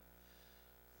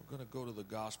We're going to go to the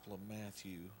Gospel of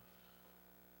Matthew.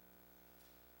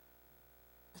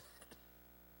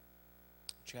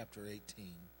 Chapter 18.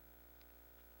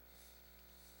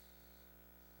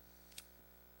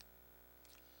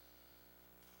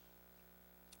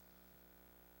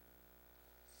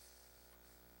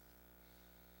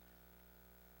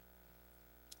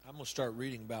 I'm going to start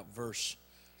reading about verse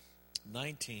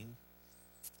 19.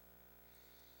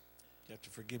 You have to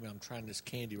forgive me. I'm trying this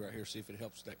candy right here, see if it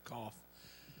helps that cough.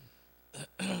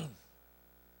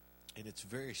 And it's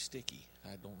very sticky.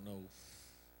 I don't know.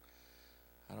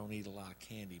 I don't eat a lot of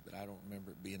candy, but I don't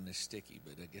remember it being this sticky,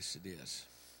 but I guess it is.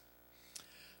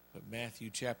 But Matthew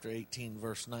chapter 18,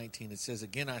 verse 19, it says,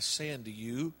 "Again I say unto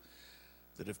you,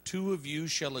 that if two of you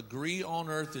shall agree on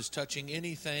earth as touching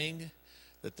anything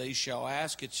that they shall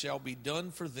ask, it shall be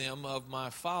done for them of my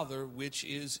Father which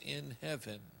is in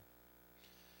heaven."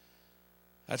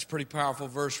 That's a pretty powerful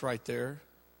verse right there.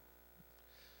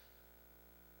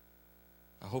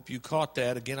 I hope you caught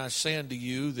that. Again, I say unto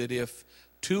you that if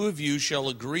two of you shall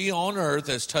agree on earth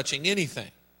as touching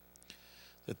anything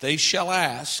that they shall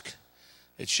ask,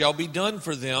 it shall be done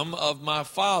for them of my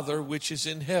Father which is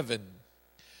in heaven.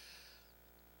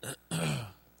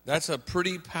 That's a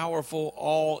pretty powerful,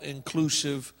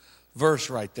 all-inclusive verse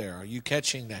right there. Are you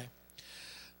catching that?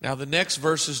 Now, the next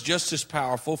verse is just as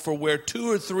powerful. "For where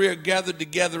two or three are gathered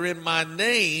together in my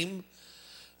name,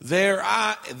 there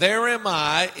am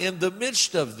I in the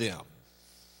midst of them."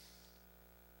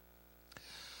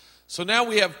 So now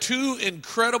we have two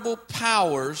incredible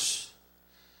powers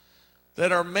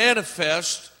that are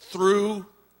manifest through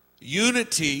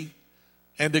unity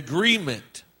and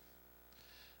agreement.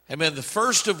 Amen. The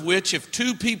first of which, if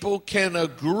two people can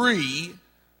agree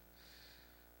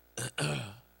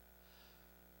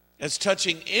as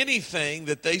touching anything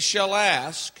that they shall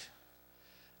ask,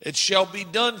 it shall be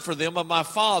done for them of my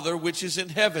Father which is in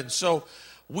heaven. So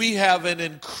we have an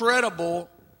incredible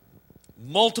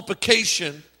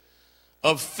multiplication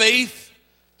of faith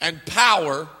and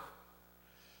power,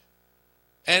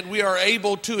 and we are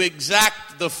able to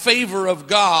exact the favor of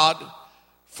God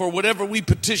for whatever we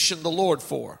petition the Lord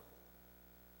for.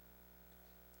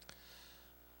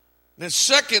 Then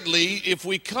secondly, if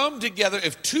we come together,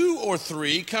 if two or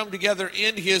three come together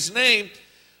in His name,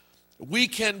 we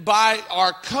can, by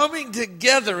our coming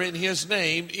together in His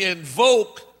name,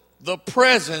 invoke the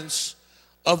presence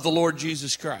of the Lord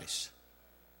Jesus Christ.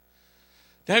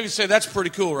 Now you say, that's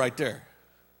pretty cool right there.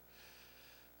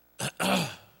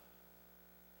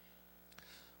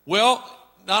 Well,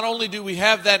 not only do we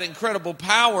have that incredible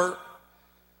power,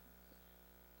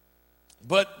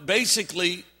 but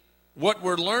basically what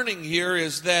we're learning here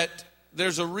is that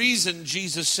there's a reason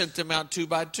Jesus sent them out two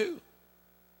by two.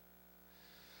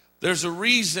 There's a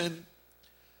reason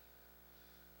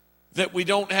that we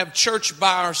don't have church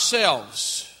by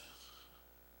ourselves.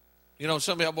 You know,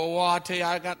 some people, well, I tell you,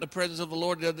 I got in the presence of the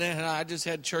Lord the other day, and I just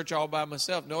had church all by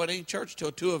myself. No, it ain't church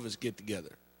till two of us get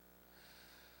together.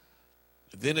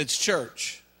 Then it's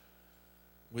church.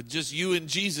 With just you and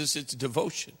Jesus, it's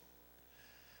devotion.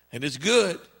 And it's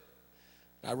good.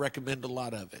 I recommend a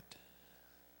lot of it.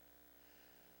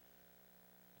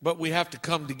 But we have to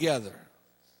come together.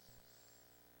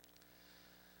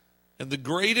 And the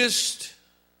greatest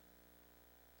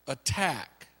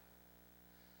attack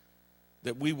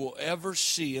that we will ever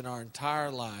see in our entire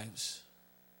lives,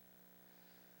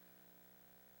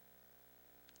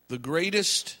 the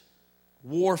greatest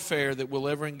warfare that we'll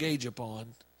ever engage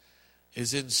upon,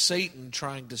 is in Satan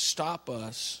trying to stop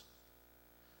us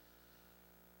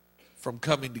from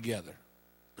coming together.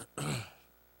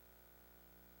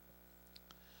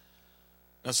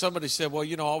 Now somebody said, well,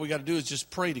 you know, all we got to do is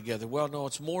just pray together. Well, no,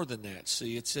 it's more than that.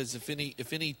 See, it says if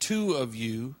any two of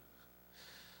you,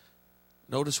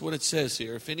 notice what it says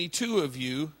here, if any two of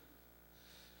you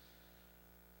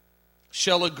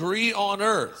shall agree on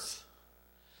earth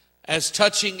as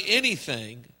touching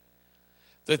anything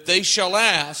that they shall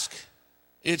ask,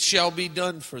 it shall be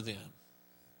done for them.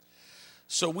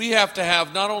 So we have to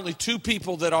have not only two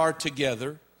people that are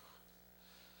together,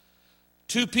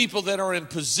 two people that are in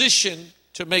position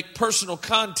to make personal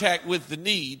contact with the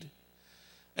need,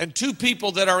 and two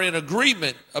people that are in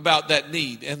agreement about that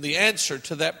need and the answer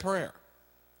to that prayer.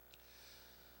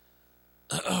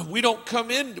 We don't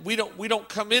come into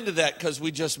that because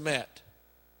we just met.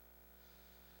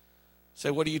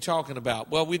 Say, what are you talking about?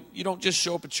 Well, you don't just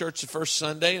show up at church the first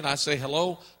Sunday and I say,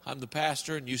 hello, I'm the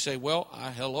pastor. And you say, well,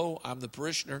 hello, I'm the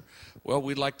parishioner. Well,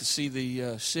 we'd like to see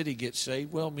the city get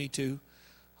saved. Well, me too.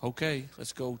 Okay,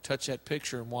 let's go touch that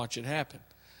picture and watch it happen.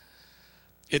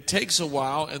 It takes a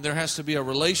while, and there has to be a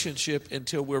relationship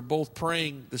until we're both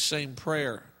praying the same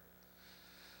prayer.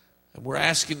 And we're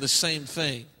asking the same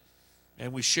thing.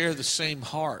 And we share the same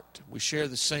heart. We share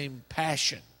the same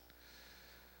passion.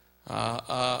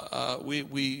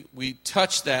 We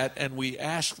touch that and we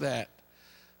ask that,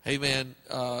 amen,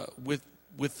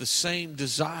 with the same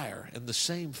desire and the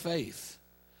same faith.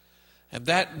 And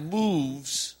that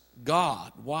moves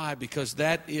God. Why? Because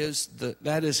that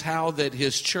is how that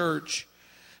His church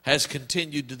has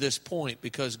continued to this point,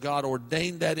 because God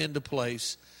ordained that into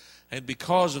place, and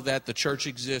because of that the church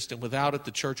exists, and without it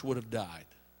the church would have died.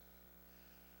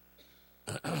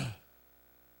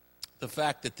 The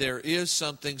fact that there is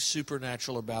something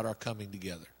supernatural about our coming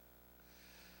together.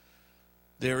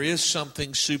 There is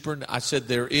something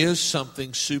there is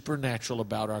something supernatural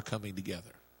about our coming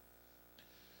together.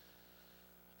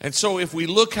 And so if we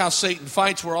look how Satan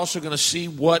fights, we're also going to see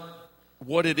what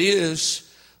it is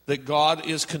that God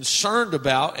is concerned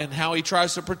about and how He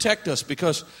tries to protect us.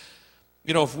 Because,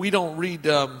 if we don't read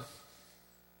that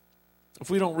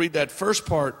first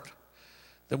part,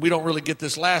 then we don't really get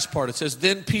this last part. It says,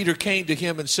 "Then Peter came to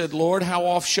Him and said, Lord, how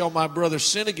oft shall my brother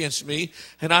sin against me,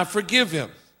 and I forgive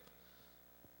him?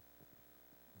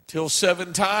 Till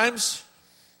 7 times?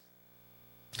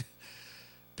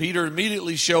 Peter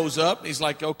immediately shows up, and he's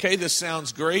like, okay, this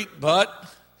sounds great,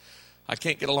 but I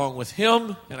can't get along with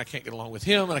him, and I can't get along with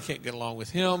him, and I can't get along with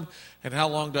him. And how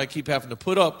long do I keep having to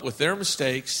put up with their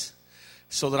mistakes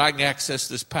so that I can access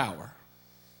this power?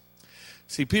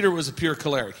 See, Peter was a pure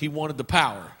choleric. He wanted the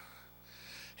power.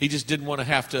 He just didn't want to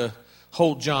have to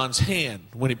hold John's hand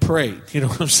when he prayed. You know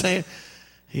what I'm saying?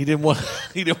 He didn't want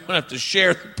to have to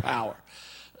share the power.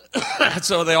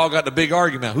 So they all got in a big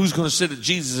argument. Who's going to sit at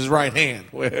Jesus' right hand?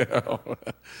 Well,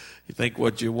 you think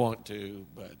what you want to,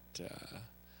 but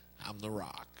I'm the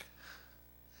rock.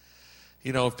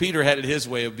 If Peter had it his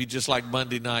way, it would be just like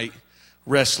Monday night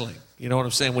wrestling. You know what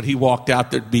I'm saying? When he walked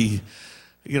out, there'd be,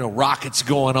 rockets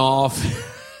going off.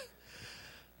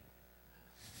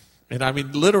 And I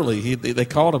mean, literally, they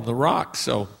called him the Rock.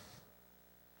 So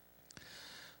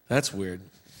that's weird.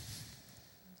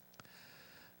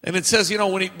 And it says,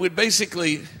 when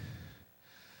basically,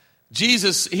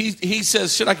 Jesus, he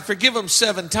says, should I forgive him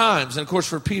 7 times? And of course,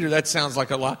 for Peter, that sounds like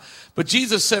a lot. But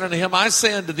Jesus said unto him, I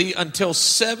say unto thee, until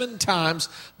 7 times,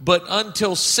 but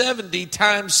until 70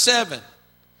 times 7.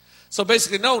 So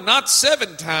basically, no, not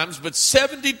 7 times, but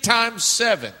 70 times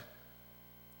 7.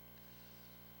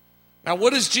 Now,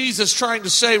 what is Jesus trying to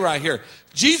say right here?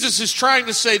 Jesus is trying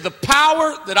to say the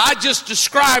power that I just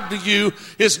described to you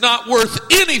is not worth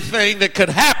anything that could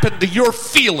happen to your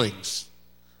feelings.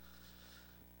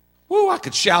 Woo, I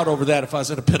could shout over that if I was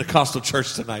in a Pentecostal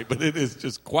church tonight, but it is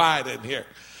just quiet in here.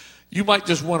 You might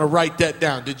just want to write that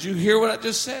down. Did you hear what I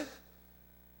just said?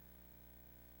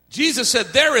 Jesus said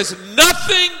there is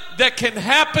nothing that can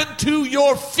happen to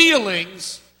your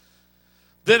feelings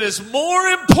that is more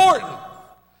important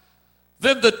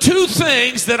than the 2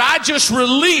 things that I just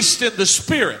released in the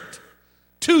Spirit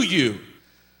to you.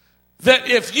 That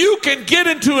if you can get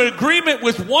into an agreement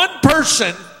with one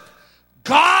person,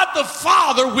 God the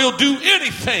Father will do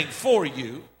anything for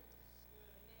you.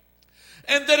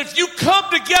 And that if you come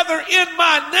together in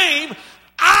my name,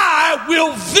 I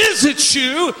will visit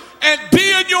you and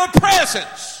be in your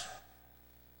presence.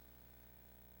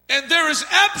 And there is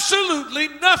absolutely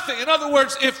nothing. In other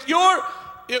words,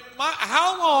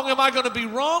 how long am I going to be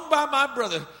wronged by my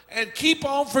brother and keep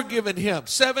on forgiving him?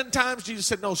 7 times? Jesus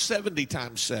said, no, 70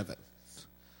 times 7.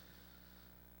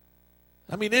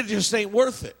 I mean, it just ain't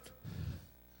worth it.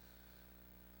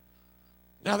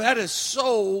 Now, that is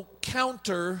so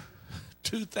counter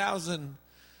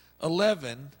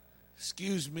 2011.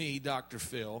 Excuse me, Dr.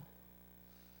 Phil.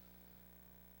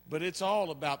 But it's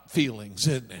all about feelings,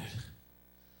 isn't it?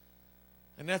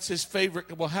 And that's his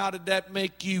favorite. Well, how did that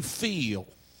make you feel?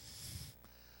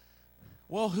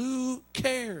 Well, who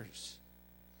cares?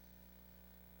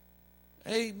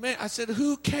 Amen. I said,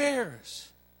 who cares?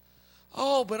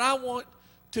 Oh, but I want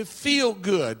to feel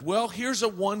good. Well, here's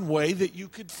one way that you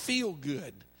could feel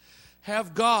good.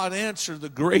 Have God answer the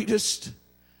greatest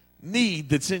need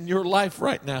that's in your life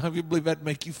right now. How do you believe that'd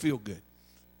make you feel good?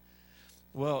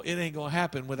 Well, it ain't going to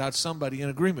happen without somebody in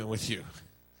agreement with you.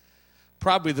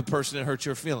 Probably the person that hurt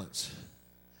your feelings.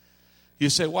 You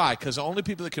say, why? Because the only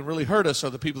people that can really hurt us are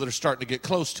the people that are starting to get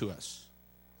close to us.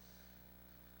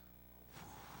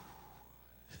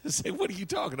 You say, what are you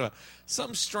talking about?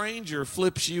 Some stranger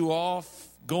flips you off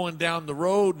going down the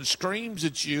road and screams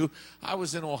at you. I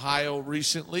was in Ohio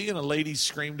recently, and a lady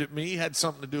screamed at me. It had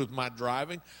something to do with my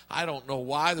driving. I don't know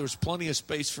why. There was plenty of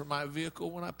space for my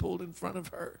vehicle when I pulled in front of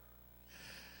her.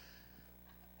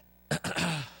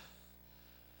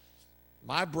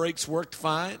 My brakes worked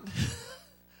fine.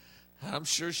 I'm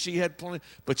sure she had plenty.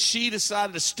 But she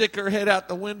decided to stick her head out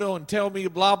the window and tell me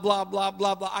blah, blah, blah,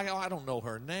 blah, blah. I don't know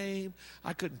her name.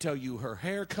 I couldn't tell you her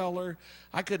hair color.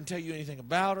 I couldn't tell you anything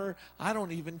about her. I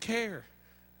don't even care.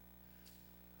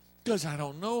 Because I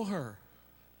don't know her.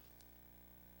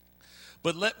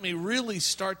 But let me really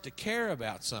start to care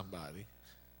about somebody.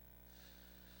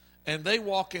 And they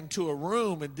walk into a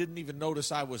room and didn't even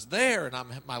notice I was there, and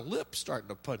my lips starting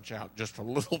to punch out just a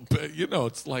little bit. You know,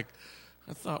 it's like,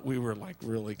 I thought we were like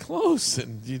really close,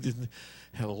 and you didn't.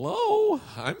 Hello,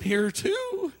 I'm here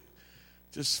too.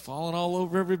 Just falling all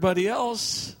over everybody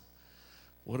else.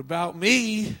 What about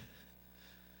me?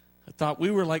 I thought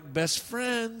we were like best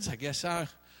friends. I guess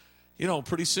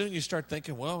pretty soon you start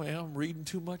thinking, well, man, I'm reading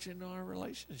too much into our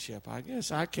relationship. I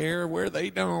guess I care where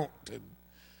they don't.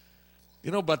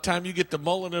 And by the time you get to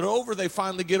mulling it over, they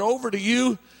finally get over to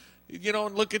you,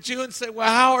 and look at you and say, well,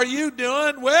 how are you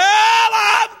doing? Well,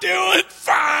 I'm doing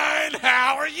fine.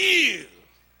 How are you?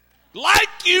 Like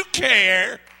you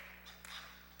care.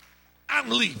 I'm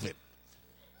leaving.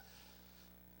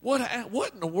 What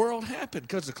in the world happened?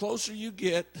 Because the closer you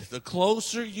get,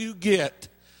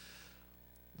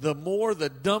 the more the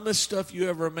dumbest stuff you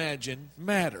ever imagined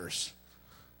matters.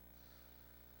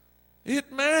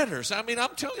 It matters. I mean,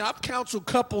 I'm telling you, I've counseled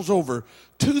couples over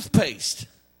toothpaste.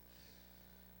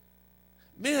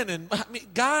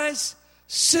 Guys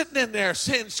sitting in there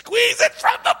saying, squeeze it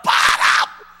from the bottom.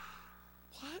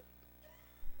 What?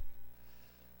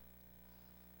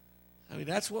 I mean,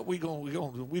 that's what we're going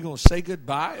to say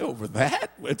goodbye over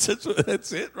that?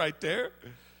 That's it right there.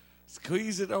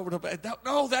 Squeeze it over the bottom.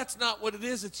 No, that's not what it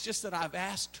is. It's just that I've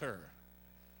asked her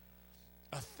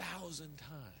 1,000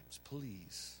 times,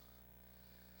 please.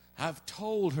 I've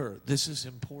told her this is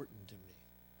important to me.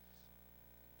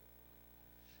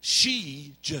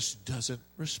 She just doesn't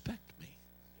respect me.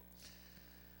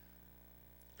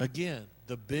 Again,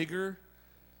 the bigger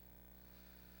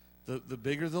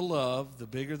the love, the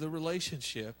bigger the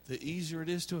relationship, the easier it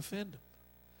is to offend them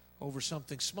over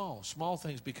something small. Small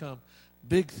things become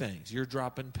big things. You're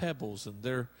dropping pebbles and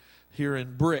they're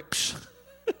hearing bricks.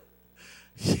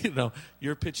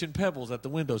 You're pitching pebbles at the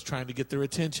windows trying to get their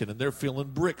attention, and they're feeling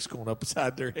bricks going up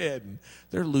beside their head, and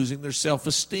they're losing their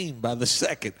self-esteem by the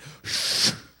second.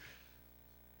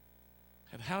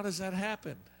 And how does that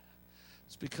happen?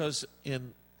 It's because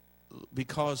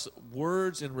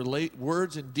words and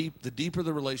the deeper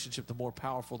the relationship, the more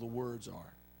powerful the words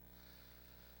are.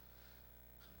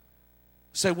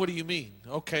 Say, what do you mean?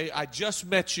 Okay, I just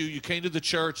met you. You came to the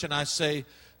church, and I say,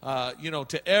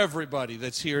 to everybody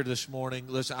that's here this morning,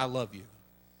 listen, I love you.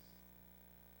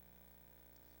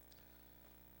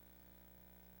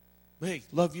 Hey,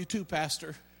 love you too,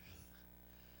 Pastor.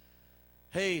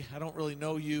 Hey, I don't really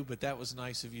know you, but that was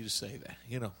nice of you to say that.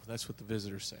 That's what the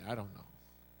visitors say. I don't know.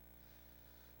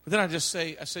 But then I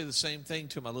say the same thing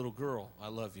to my little girl. I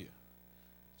love you.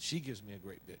 She gives me a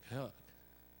great big hug.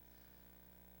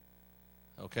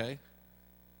 Okay?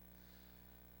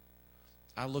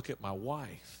 I look at my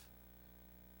wife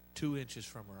 2 inches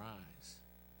from her eyes,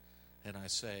 and I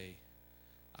say,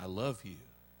 I love you.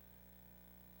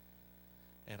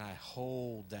 And I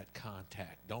hold that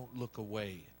contact. Don't look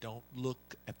away. Don't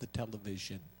look at the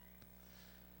television.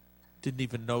 Didn't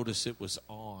even notice it was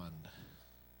on.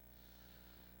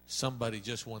 Somebody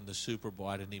just won the Super Bowl.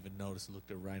 I didn't even notice. Looked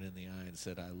her right in the eye and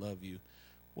said, I love you.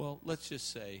 Well, let's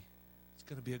just say it's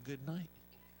going to be a good night.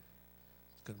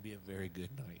 It's going to be a very good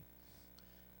night.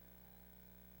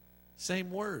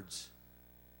 Same words.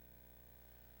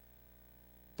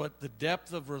 But the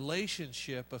depth of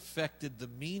relationship affected the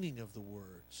meaning of the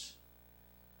words.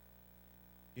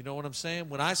 You know what I'm saying?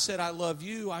 When I said I love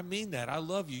you, I mean that. I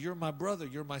love you. You're my brother.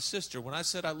 You're my sister. When I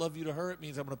said I love you to her, it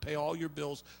means I'm going to pay all your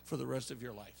bills for the rest of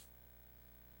your life.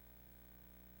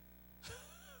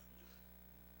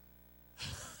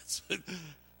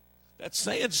 That's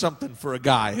saying something for a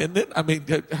guy, isn't it? I mean,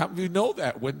 how do you know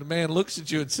that when the man looks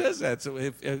at you and says that? So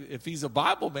if he's a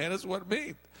Bible man, that's what it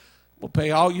means. We'll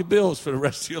pay all your bills for the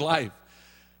rest of your life.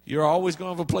 You're always going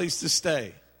to have a place to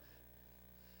stay.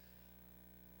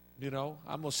 I'm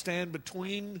going to stand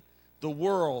between the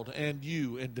world and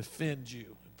you and defend you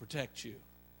and protect you.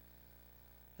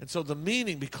 And so the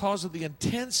meaning, because of the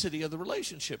intensity of the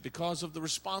relationship, because of the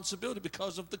responsibility,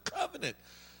 because of the covenant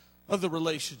of the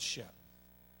relationship,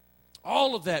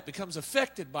 all of that becomes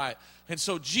affected by it. And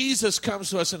so Jesus comes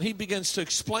to us and he begins to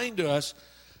explain to us,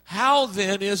 how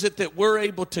then is it that we're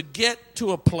able to get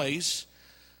to a place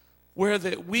where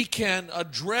that we can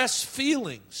address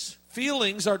feelings?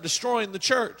 Feelings are destroying the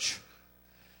church.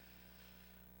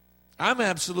 I'm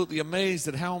absolutely amazed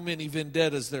at how many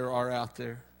vendettas there are out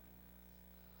there.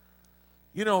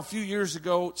 You know, a few years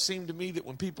ago, it seemed to me that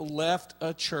when people left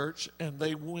a church and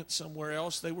they went somewhere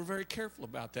else, they were very careful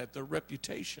about that. Their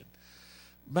reputation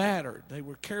mattered. They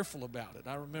were careful about it.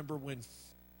 I remember when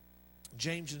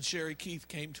James and Sherry Keith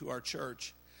came to our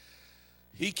church.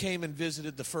 He came and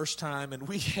visited the first time, and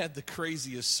we had the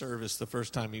craziest service the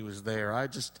first time he was there.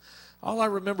 All I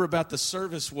remember about the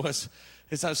service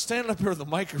is I was standing up here with the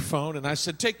microphone, and I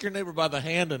said, take your neighbor by the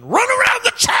hand and run around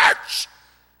the church.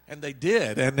 And they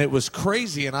did, and it was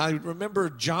crazy. And I remember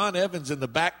John Evans in the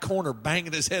back corner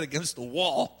banging his head against the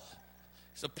wall.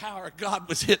 The power of God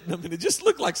was hitting him, and it just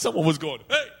looked like someone was going,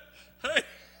 hey, hey.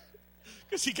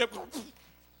 Because he kept going,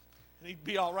 and he'd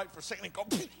be all right for a second, and go,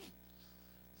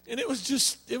 and it was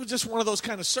just one of those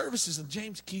kind of services. And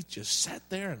James Keith just sat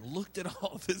there and looked at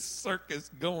all this circus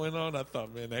going on. I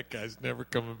thought, man, that guy's never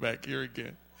coming back here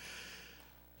again.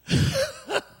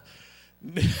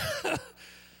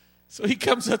 So he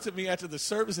comes up to me after the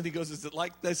service, and he goes, is it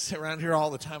like this around here all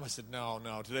the time? I said, no,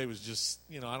 today was just,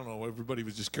 I don't know, everybody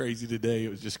was just crazy today. It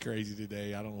was just crazy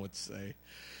today. I don't know what to say.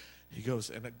 He goes,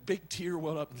 and a big tear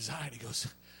welled up in his eye, and he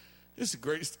goes, this is the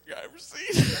greatest thing I ever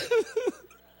seen.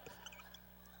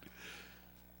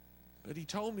 But he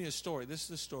told me a story. This is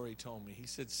the story he told me. He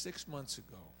said 6 months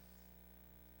ago,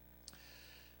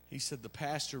 he said the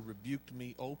pastor rebuked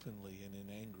me openly and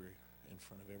in anger in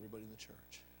front of everybody in the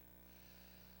church.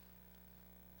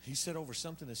 He said over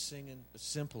something as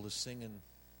simple as singing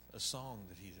a song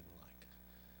that he didn't like.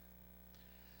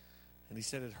 And he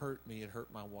said it hurt me, it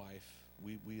hurt my wife.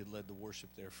 We had led the worship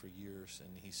there for years.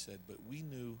 And he said, but we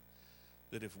knew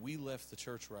that if we left the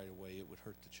church right away, it would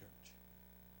hurt the church.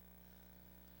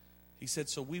 He said,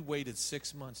 so we waited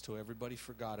 6 months till everybody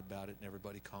forgot about it and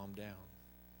everybody calmed down.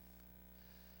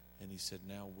 And he said,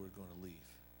 now we're going to leave.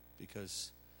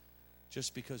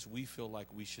 Just because we feel like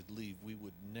we should leave, we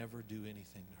would never do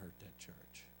anything to hurt that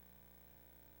church.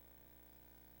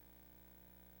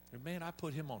 And man, I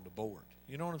put him on the board.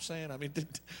 You know what I'm saying? I mean,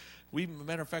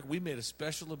 matter of fact, we made a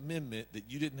special amendment that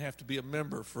you didn't have to be a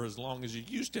member for as long as you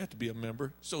used to have to be a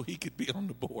member so he could be on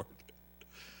the board.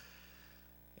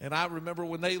 And I remember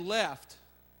when they left,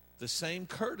 the same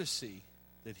courtesy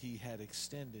that he had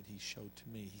extended, he showed to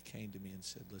me. He came to me and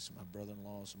said, listen, my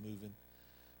brother-in-law's moving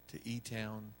to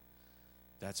E-Town.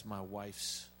 That's my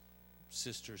wife's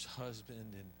sister's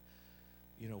husband,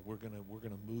 and we're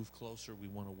gonna move closer. We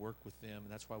want to work with them, and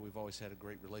that's why we've always had a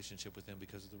great relationship with them,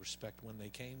 because of the respect when they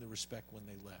came, the respect when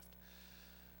they left.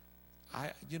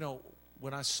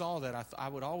 When I saw that, I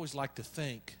would always like to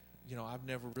think, I've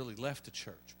never really left a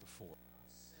church before.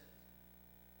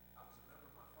 I was a member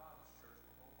of my father's church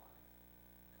my whole life,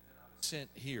 and then I was sent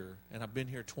here, and I've been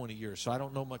here 20 years, so I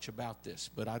don't know much about this,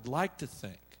 but I'd like to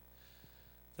think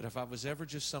that if I was ever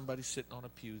just somebody sitting on a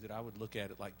pew, that I would look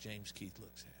at it like James Keith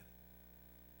looks at it.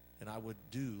 And I would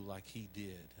do like he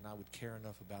did. And I would care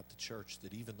enough about the church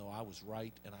that even though I was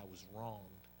right and I was wronged,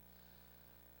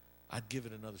 I'd give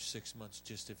it another 6 months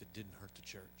just if it didn't hurt the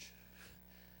church.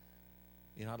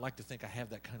 I'd like to think I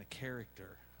have that kind of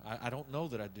character. I don't know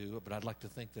that I do, but I'd like to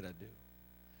think that I do.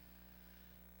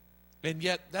 And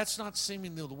yet, that's not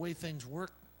seemingly the way things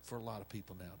work for a lot of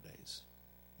people nowadays.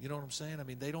 You know what I'm saying? I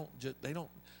mean,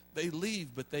 they leave,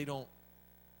 but they don't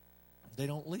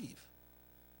leave.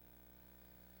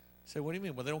 You say, what do you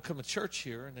mean? Well, they don't come to church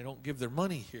here, and they don't give their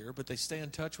money here, but they stay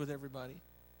in touch with everybody.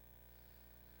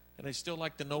 And they still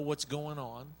like to know what's going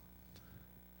on.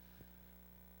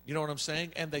 You know what I'm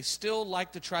saying? And they still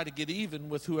like to try to get even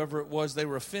with whoever it was they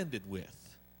were offended with.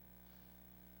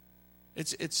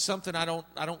 It's something I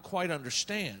don't quite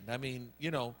understand. I mean,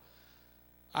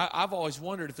 I've always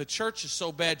wondered, if the church is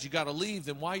so bad you got to leave,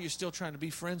 then why are you still trying to be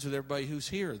friends with everybody who's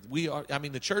here?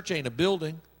 The church ain't a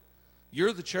building.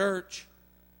 You're the church.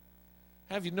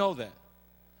 Have you know that?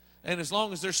 And as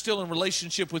long as they're still in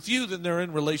relationship with you, then they're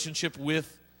in relationship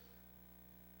with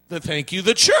the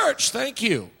church. Thank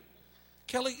you.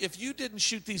 Kelly, if you didn't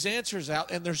shoot these answers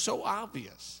out, and they're so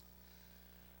obvious,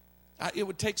 it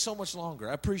would take so much longer.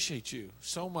 I appreciate you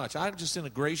so much. I'm just in a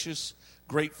gracious,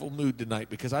 grateful mood tonight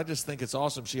because I just think it's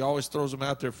awesome. She always throws them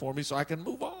out there for me so I can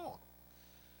move on.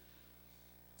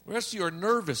 The rest of you are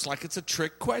nervous like it's a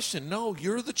trick question. No,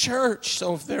 you're the church.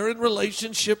 So if they're in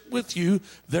relationship with you,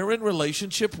 they're in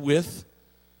relationship with.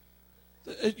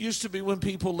 It used to be when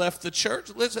people left the church.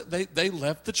 Listen, they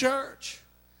left the church.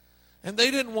 And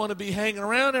they didn't want to be hanging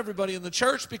around everybody in the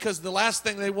church because the last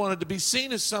thing they wanted to be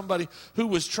seen as somebody who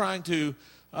was trying to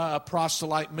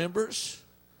proselyte members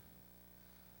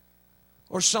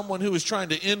or someone who was trying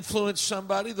to influence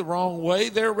somebody the wrong way.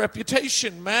 Their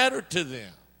reputation mattered to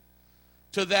them.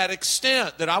 to that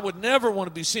extent that I would never want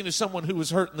to be seen as someone who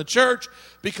was hurting the church,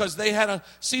 because they had a,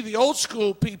 see, the old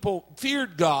school people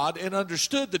feared God and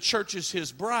understood the church is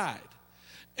his bride.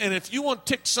 And if you want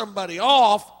to tick somebody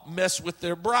off, mess with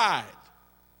their bride.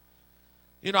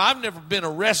 You know, I've never been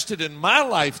arrested in my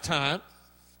lifetime,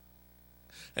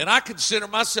 and I consider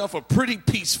myself a pretty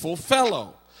peaceful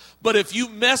fellow. But if you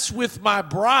mess with my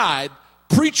bride,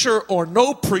 preacher or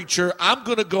no preacher, I'm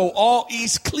going to go all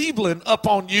East Cleveland up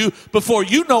on you before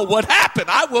you know what happened.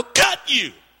 I will cut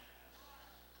you.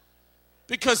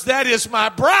 Because that is my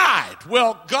bride.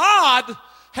 Well, God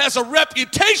has a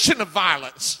reputation of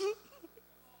violence.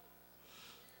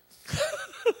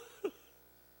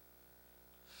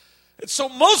 And so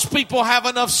most people have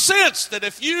enough sense that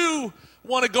if you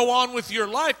want to go on with your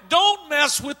life, don't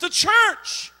mess with the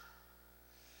church.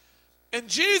 And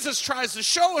Jesus tries to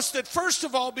show us that, first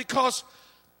of all, because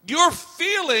your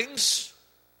feelings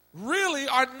really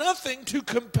are nothing to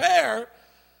compare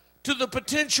to the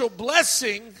potential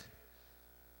blessing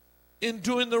in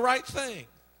doing the right thing.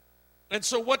 And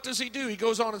so what does he do? He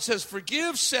goes on and says,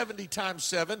 forgive 70 times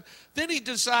 7. Then he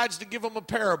decides to give them a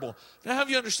parable. Now, have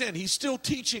you understand? He's still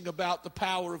teaching about the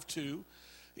power of two.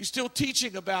 He's still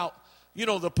teaching about, you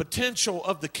know, the potential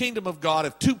of the kingdom of God.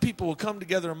 If two people will come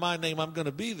together in my name, I'm going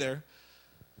to be there.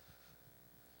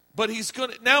 But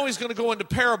now he's going to go into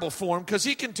parable form, because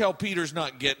he can tell Peter's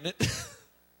not getting it.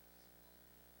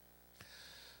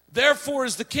 Therefore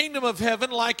is the kingdom of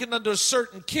heaven likened unto a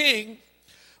certain king,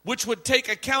 which would take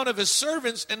account of his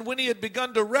servants. And when he had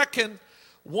begun to reckon,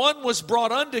 one was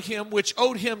brought unto him which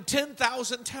owed him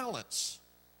 10,000 talents.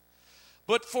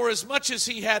 But for as much as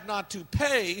he had not to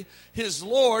pay, his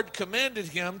Lord commanded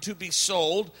him to be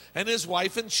sold, and his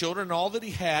wife and children, and all that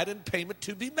he had, and payment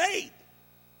to be made.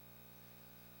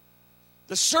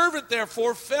 The servant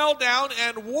therefore fell down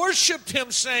and worshipped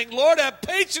him, saying, Lord, have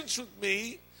patience with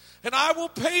me, and I will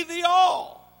pay thee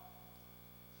all.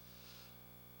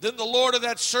 Then the Lord of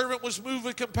that servant was moved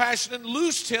with compassion and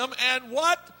loosed him, and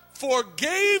what?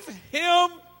 Forgave him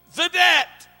the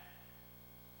debt.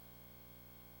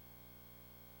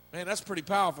 Man, that's pretty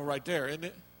powerful right there, isn't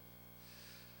it?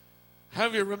 How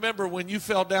do you remember when you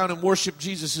fell down and worshiped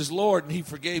Jesus as Lord and he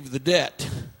forgave the debt?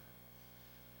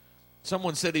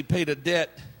 Someone said he paid a debt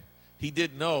he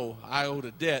didn't know. I owed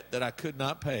a debt that I could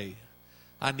not pay.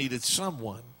 I needed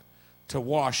someone to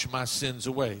wash my sins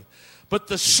away. But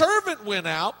the servant went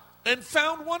out and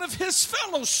found one of his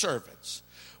fellow servants,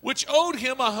 which owed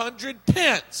him 100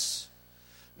 pence.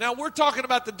 Now, we're talking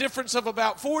about the difference of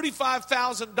about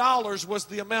 $45,000 was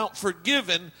the amount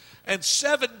forgiven, and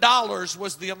 $7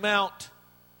 was the amount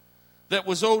that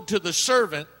was owed to the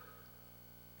servant.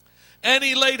 And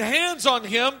he laid hands on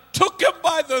him, took him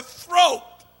by the throat.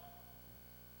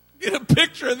 Get a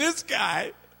picture of this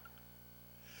guy.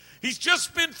 He's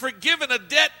just been forgiven a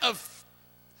debt of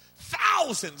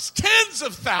thousands, tens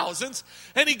of thousands,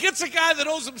 and he gets a guy that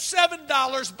owes him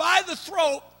 $7 by the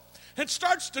throat and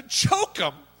starts to choke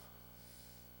him,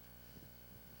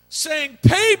 saying,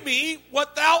 pay me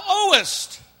what thou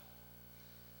owest.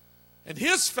 And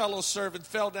his fellow servant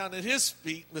fell down at his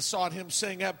feet and besought him,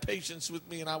 saying, have patience with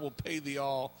me, and I will pay thee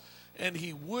all. And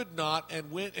he would not,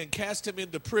 and went and cast him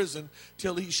into prison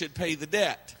till he should pay the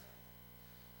debt.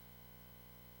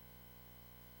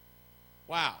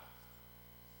 Wow.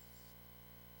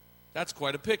 That's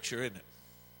quite a picture, isn't it?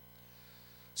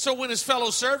 So when his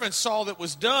fellow servants saw that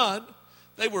was done,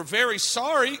 they were very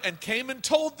sorry and came and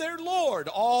told their Lord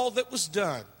all that was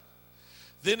done.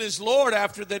 Then his Lord,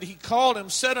 after that he called him,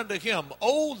 said unto him,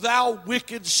 O thou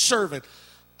wicked servant,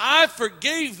 I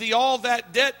forgave thee all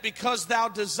that debt because thou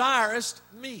desirest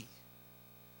me.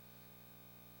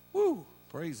 Woo,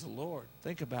 praise the Lord.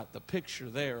 Think about the picture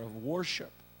there of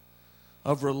worship,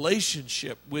 of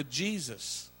relationship with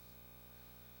Jesus.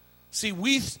 See,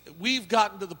 we've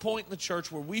gotten to the point in the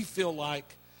church where we feel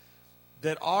like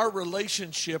that our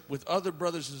relationship with other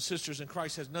brothers and sisters in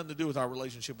Christ has nothing to do with our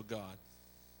relationship with God.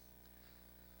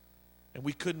 And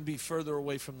we couldn't be further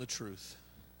away from the truth.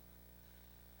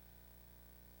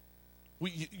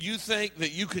 You think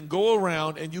that you can go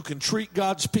around and you can treat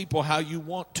God's people how you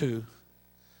want to,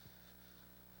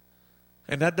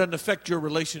 and that doesn't affect your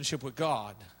relationship with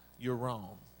God. You're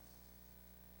wrong.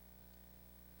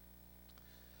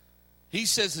 He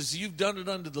says, as you've done it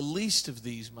unto the least of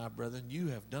these, my brethren, you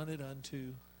have done it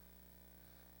unto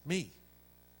me.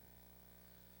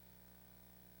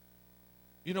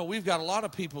 You know, we've got a lot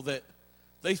of people that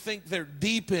they think they're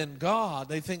deep in God.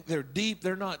 They think they're deep.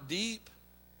 They're not deep,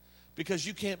 because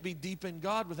you can't be deep in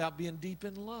God without being deep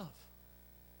in love.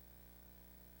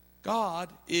 God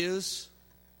is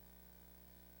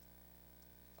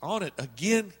On it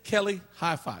again, Kelly.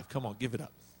 High five. Come on, give it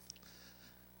up.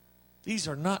 These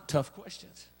are not tough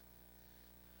questions.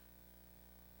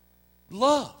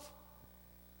 Love.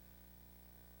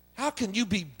 How can you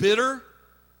be bitter,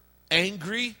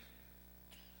 angry,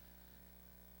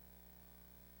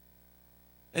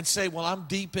 and say, well, I'm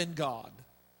deep in God?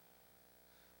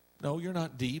 No, you're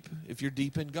not deep. If you're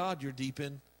deep in God, you're deep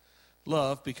in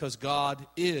love, because God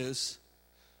is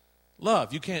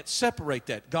love. You can't separate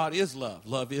that. God is love.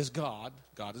 Love is God.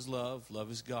 God is love. Love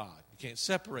is God. You can't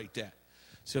separate that.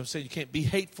 See what I'm saying? You can't be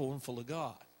hateful and full of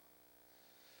God.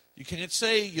 You can't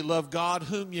say you love God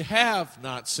whom you have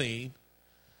not seen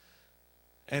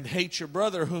and hate your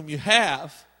brother whom you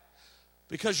have,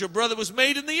 because your brother was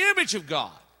made in the image of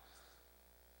God.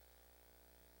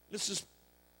 This is,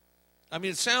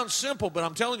 it sounds simple, but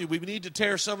I'm telling you, we need to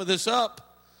tear some of this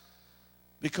up,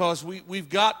 because we've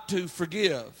got to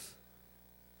forgive.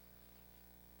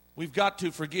 We've got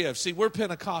to forgive. See, we're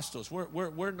Pentecostals.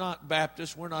 We're not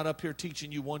Baptists. We're not up here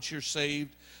teaching you once you're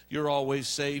saved, you're always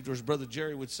saved. Or as Brother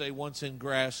Jerry would say, once in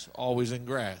grass, always in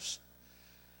grass.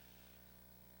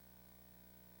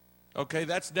 Okay,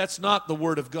 that's not the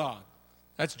Word of God.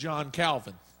 That's John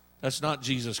Calvin. That's not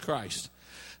Jesus Christ.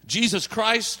 Jesus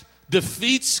Christ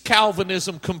defeats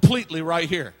Calvinism completely right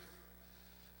here.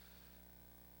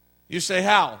 You say,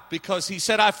 how? Because he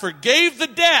said, I forgave the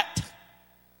debt.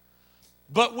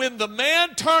 But when the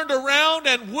man turned around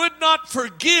and would not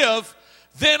forgive,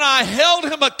 then I held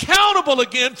him accountable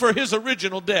again for his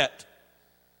original debt.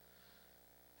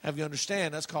 Have you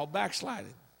understand? That's called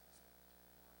backsliding.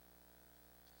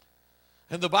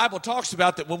 And the Bible talks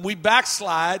about that when we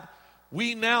backslide,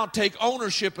 we now take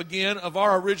ownership again of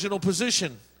our original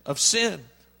position of sin.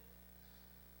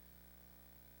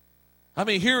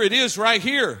 Here it is right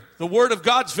here. The Word of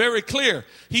God's very clear.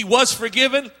 He was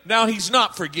forgiven, now he's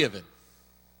not forgiven.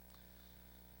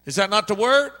 Is that not the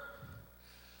Word?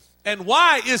 And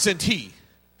why isn't he?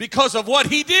 Because of what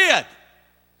he did.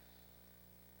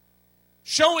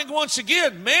 Showing once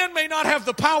again, man may not have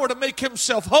the power to make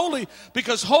himself holy,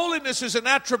 because holiness is an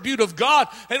attribute of God,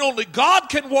 and only God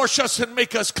can wash us and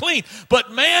make us clean.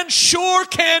 But man sure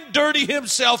can dirty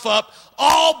himself up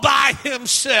all by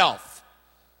himself,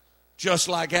 just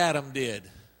like Adam did.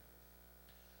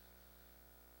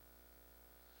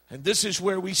 And this is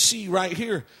where we see right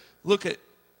here, look at,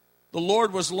 the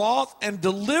Lord was loth and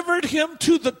delivered him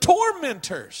to the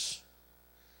tormentors.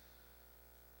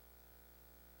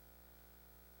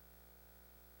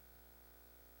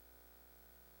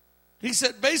 He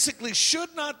said, basically,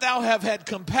 should not thou have had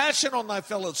compassion on thy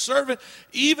fellow servant,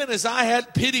 even as I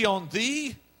had pity on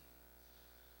thee?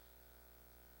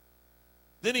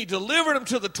 Then he delivered him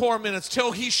to the tormentors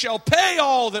till he shall pay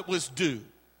all that was due.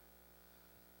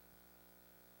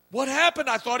 What happened?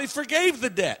 I thought he forgave the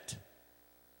debt.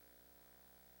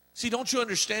 See, don't you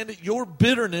understand it? Your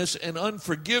bitterness and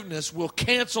unforgiveness will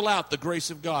cancel out the grace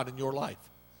of God in your life.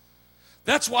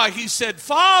 That's why he said,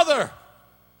 Father,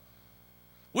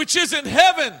 which is in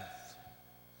heaven.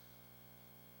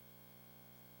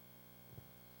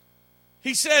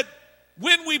 He said,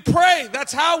 when we pray,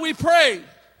 that's how we pray.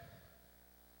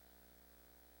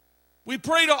 We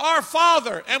pray to our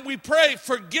Father, and we pray,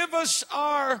 forgive us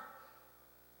our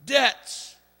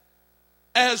debts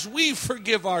as we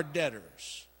forgive our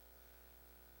debtors.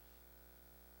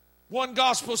 One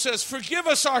gospel says, forgive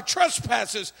us our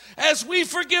trespasses as we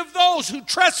forgive those who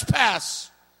trespass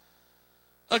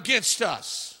against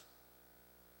us.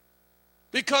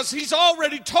 Because he's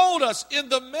already told us, in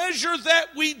the measure that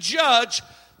we judge,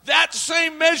 that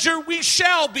same measure we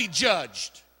shall be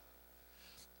judged.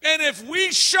 And if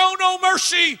we show no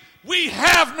mercy, we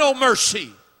have no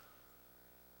mercy.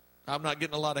 I'm not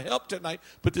getting a lot of help tonight,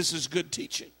 but this is good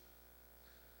teaching.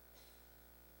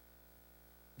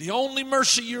 The only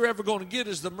mercy you're ever going to get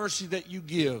is the mercy that you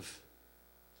give.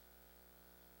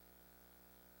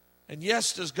 And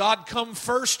yes, does God come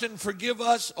first and forgive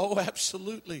us? Oh,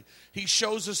 absolutely. He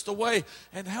shows us the way.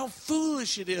 And how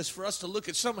foolish it is for us to look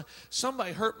at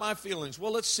somebody hurt my feelings.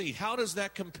 Well, let's see. How does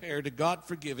that compare to God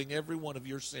forgiving every one of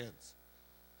your sins?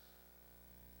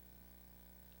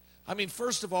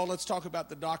 First of all, let's talk about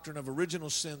the doctrine of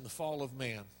original sin, the fall of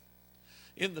man.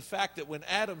 In the fact that when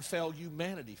Adam fell,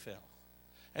 humanity fell.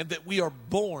 And that we are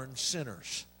born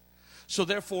sinners. So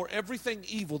therefore, everything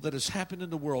evil that has happened in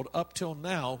the world up till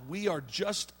now, we are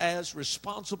just as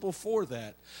responsible for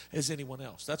that as anyone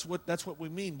else. That's what we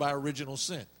mean by original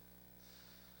sin.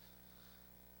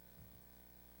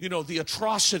 You know, the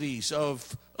atrocities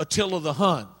of Attila the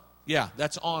Hun. Yeah,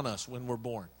 that's on us when we're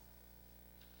born.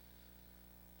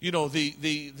 You know,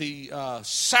 the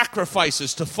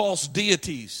sacrifices to false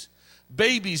deities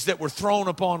babies that were thrown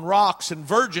upon rocks and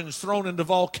virgins thrown into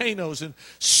volcanoes and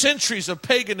centuries of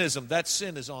paganism. That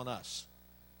sin is on us.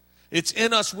 It's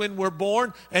in us when we're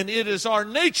born, and it is our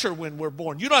nature when we're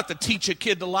born. You don't have to teach a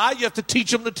kid to lie. You have to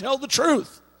teach them to tell the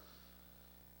truth.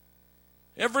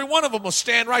 Every one of them will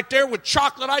stand right there with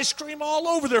chocolate ice cream all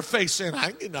over their face saying,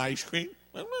 I can get ice cream.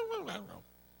 I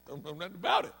don't know nothing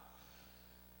about it.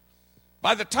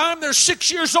 By the time they're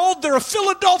 6 years old, they're a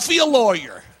Philadelphia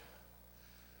lawyer.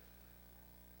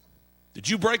 Did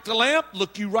you break the lamp?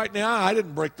 Look you right in the eye. I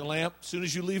didn't break the lamp. As soon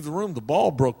as you leave the room, the ball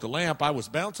broke the lamp. I was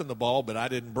bouncing the ball, but I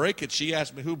didn't break it. She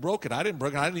asked me who broke it. I didn't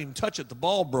break it. I didn't even touch it. The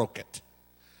ball broke it.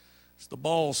 It's the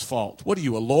ball's fault. What are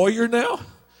you, a lawyer now?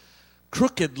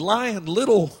 Crooked, lying,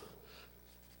 little.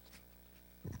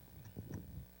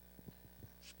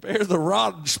 Spare the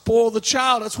rod and spoil the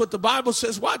child. That's what the Bible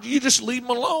says. Why do you just leave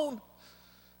them alone?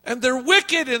 And they're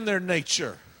wicked in their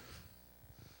nature.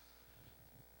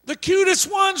 The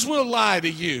cutest ones will lie to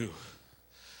you.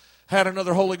 Had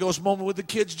another Holy Ghost moment with the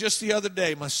kids just the other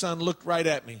day. My son looked right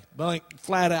at me,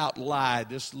 flat out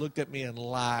lied, just looked at me and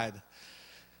lied.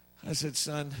 I said,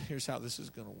 son, here's how this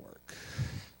is going to work.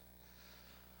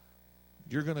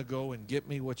 You're going to go and get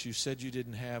me what you said you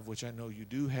didn't have, which I know you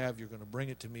do have. You're going to bring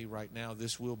it to me right now.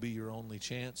 This will be your only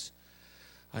chance.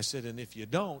 I said, and if you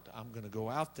don't, I'm going to go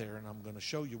out there and I'm going to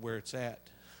show you where it's at.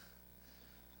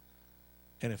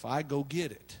 And if I go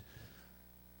get it,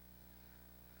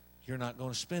 you're not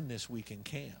going to spend this week in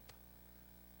camp.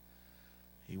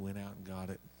 He went out and got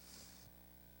it,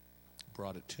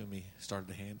 brought it to me, started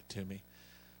to hand it to me,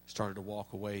 started to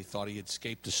walk away, thought he had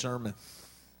escaped a sermon.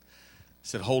 I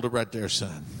said, hold it right there,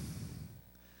 son.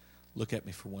 Look at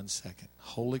me for 1 second.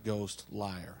 Holy Ghost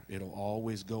liar. It'll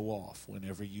always go off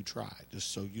whenever you try,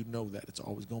 just so you know that. It's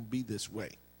always going to be this way.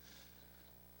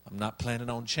 I'm not planning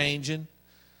on changing.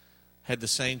 Had the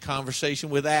same conversation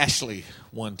with Ashley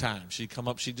one time. She come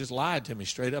up, she just lied to me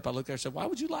straight up. I looked at her and said, why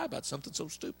would you lie about something so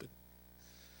stupid?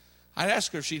 I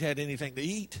asked her if she'd had anything to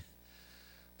eat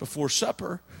before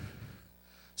supper.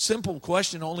 Simple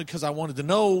question, only because I wanted to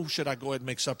know, should I go ahead and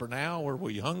make supper now, or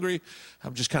were you hungry?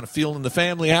 I'm just kind of feeling the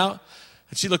family out.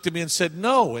 And she looked at me and said,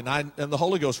 no. And the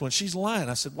Holy Ghost, when she's lying,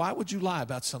 I said, why would you lie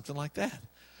about something like that?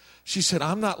 She said,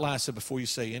 I'm not lying. I said, before you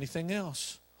say anything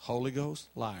else, Holy Ghost,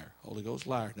 liar. Holy Ghost,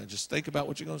 liar. Now just think about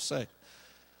what you're going to say.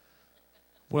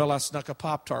 Well, I snuck a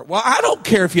Pop-Tart. Well, I don't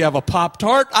care if you have a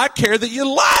Pop-Tart. I care that you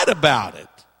lied about it.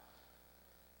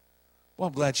 Well,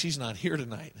 I'm glad she's not here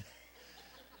tonight.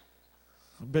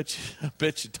 I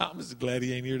bet you Thomas is glad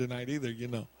he ain't here tonight either, you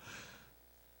know.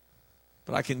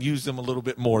 But I can use them a little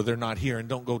bit more. They're not here, and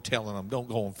don't go telling them. Don't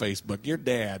go on Facebook. Your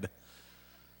dad.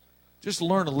 Just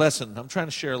learn a lesson. I'm trying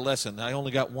to share a lesson. I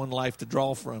only got one life to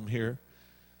draw from here.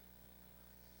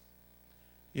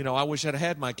 You know, I wish I'd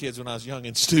had my kids when I was young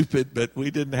and stupid, but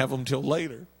we didn't have them till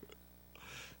later.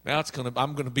 Now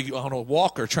I'm going to be on a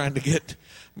walker trying to get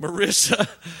Marissa,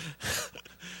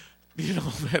 you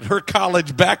know, at her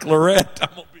college baccalaureate. I'm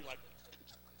going to be like,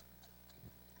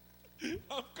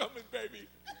 I'm coming, baby.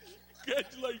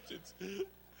 Congratulations.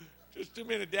 Just a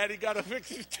minute, Daddy got to fix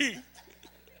his teeth.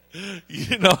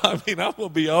 You know, I mean, I'm going to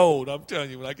be old. I'm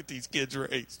telling you, when I get these kids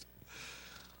raised.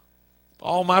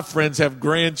 All my friends have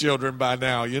grandchildren by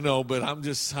now, you know, but I'm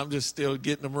just still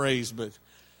getting them raised. But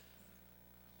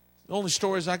the only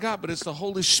stories I got, but it's the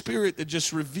Holy Spirit that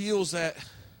just reveals that.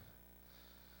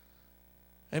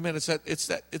 Amen. It's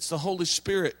the Holy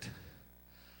Spirit.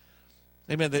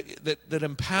 Amen. That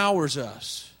empowers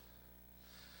us.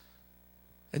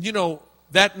 And you know,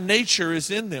 that nature is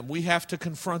in them. We have to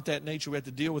confront that nature. We have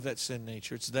to deal with that sin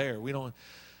nature. It's there. We don't.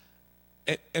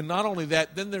 And not only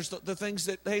that, then there's the things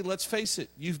that, hey, let's face it,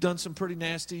 you've done some pretty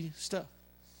nasty stuff.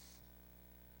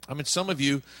 I mean, some of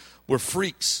you were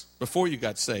freaks before you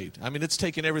got saved. I mean, it's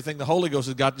taken everything the Holy Ghost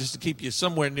has got just to keep you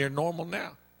somewhere near normal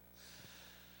now.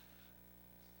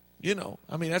 You know,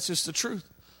 I mean, that's just the truth.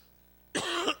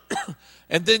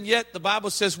 And then yet the Bible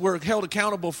says we're held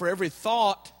accountable for every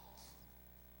thought.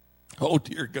 Oh,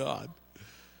 dear God.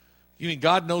 You mean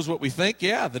God knows what we think?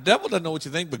 Yeah, the devil doesn't know what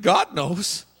you think, but God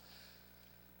knows.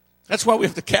 That's why we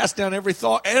have to cast down every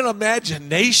thought and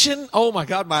imagination. Oh, my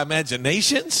God, my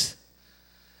imaginations.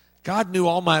 God knew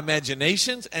all my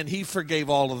imaginations, and he forgave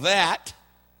all of that.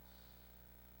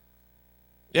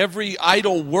 Every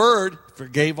idle word,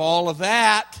 forgave all of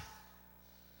that.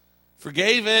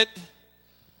 Forgave it.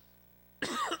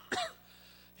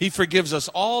 He forgives us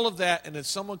all of that, and then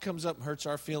someone comes up and hurts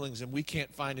our feelings, and we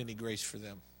can't find any grace for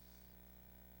them.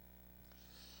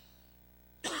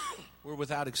 We're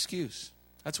without excuse.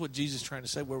 That's what Jesus is trying to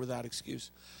say. We're without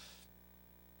excuse.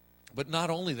 But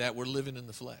not only that, we're living in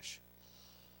the flesh.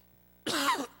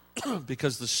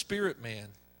 Because the spirit man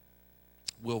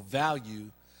will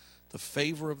value the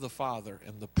favor of the Father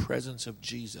and the presence of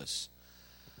Jesus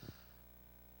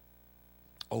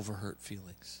over hurt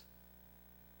feelings.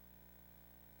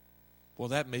 Well,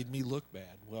 that made me look bad.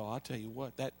 Well, I'll tell you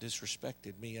what, that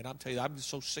disrespected me. And I'm telling you, I'm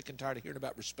so sick and tired of hearing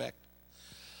about respect.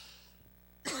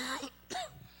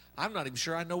 I'm not even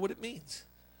sure I know what it means.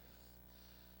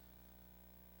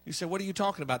 You say, what are you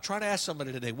talking about? Try to ask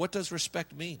somebody today, what does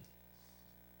respect mean?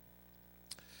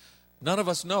 None of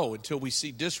us know until we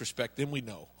see disrespect, then we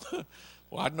know.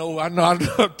 Well, I know,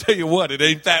 I'll tell you what, it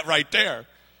ain't that right there.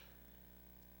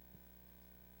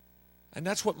 And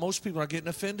that's what most people are getting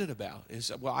offended about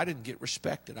is, well, I didn't get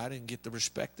respected. I didn't get the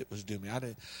respect that was due me. I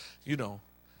didn't,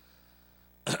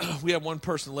 we had one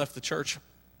person left the church,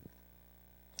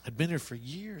 had been here for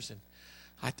years, and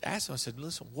I asked him, I said,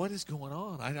 listen, what is going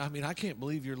on? I mean, I can't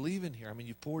believe you're leaving here. I mean,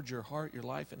 you've poured your heart, your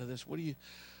life into this. What are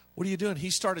you doing? He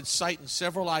started citing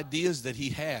several ideas that he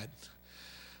had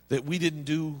that we didn't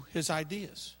do his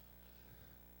ideas.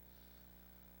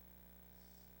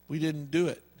 We didn't do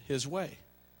it his way.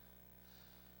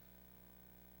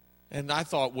 And I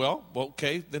thought, well,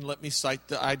 okay, then let me cite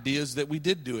the ideas that we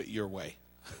did do it your way.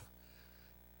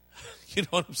 You know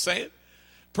what I'm saying?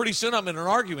 Pretty soon I'm in an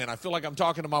argument. I feel like I'm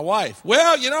talking to my wife.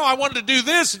 Well, I wanted to do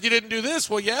this and you didn't do this.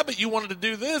 Well, yeah, but you wanted to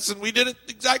do this and we did it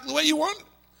exactly the way you wanted.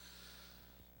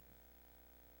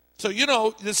 So,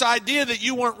 this idea that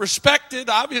you weren't respected,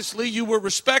 obviously you were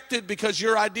respected because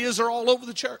your ideas are all over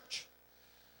the church.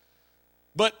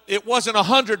 But it wasn't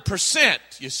 100%,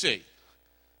 you see.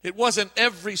 It wasn't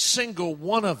every single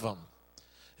one of them.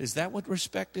 Is that what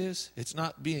respect is? It's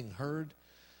not being heard.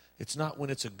 It's not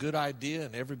when it's a good idea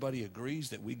and everybody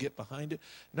agrees that we get behind it.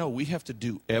 No, we have to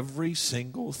do every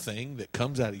single thing that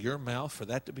comes out of your mouth for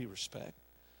that to be respect.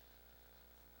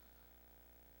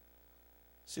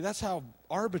 See, that's how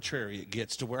arbitrary it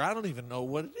gets to where I don't even know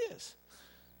what it is.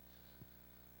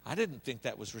 I didn't think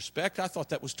that was respect. I thought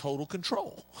that was total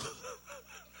control.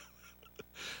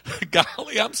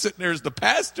 Golly, I'm sitting there as the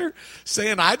pastor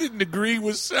saying I didn't agree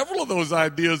with several of those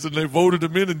ideas and they voted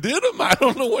them in and did them. I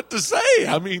don't know what to say.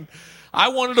 I mean, I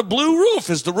wanted a blue roof.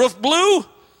 Is the roof blue?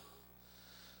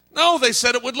 No, they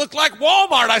said it would look like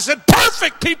Walmart. I said,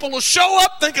 perfect. People will show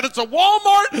up thinking it's a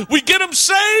Walmart. We get them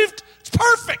saved. It's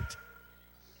perfect.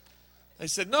 They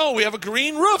said, no, we have a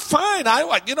green roof. Fine. I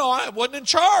wasn't in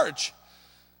charge.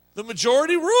 The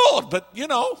majority ruled, but,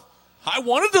 I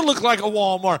wanted to look like a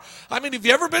Walmart. I mean, have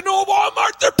you ever been to a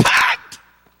Walmart? They're packed.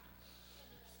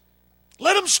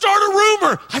 Let them start a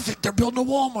rumor. I think they're building a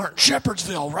Walmart in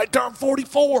Shepherdsville, right down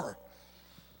 44.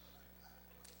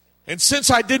 And since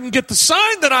I didn't get the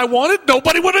sign that I wanted,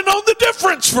 nobody would have known the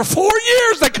difference. For 4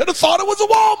 years, they could have thought it was a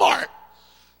Walmart.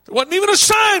 There wasn't even a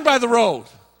sign by the road.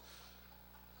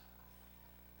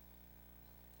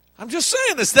 I'm just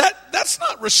saying that's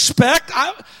not respect.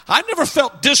 I never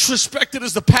felt disrespected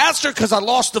as the pastor because I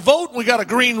lost the vote and we got a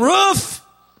green roof.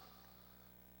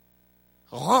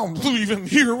 Oh, I'm leaving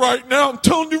here right now. I'm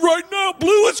telling you right now,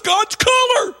 blue is God's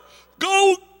color.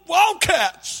 Go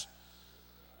Wildcats.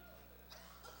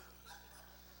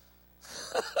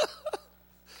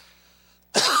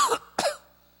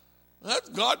 That's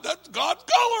God's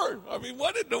color. I mean,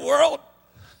 what in the world?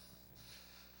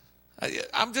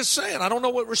 I'm just saying, I don't know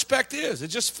what respect is.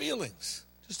 It's just feelings.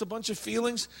 Just a bunch of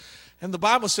feelings. And the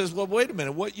Bible says, well, wait a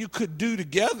minute. What you could do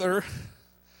together,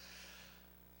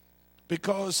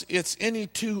 because it's any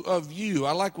two of you.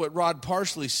 I like what Rod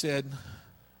Parsley said.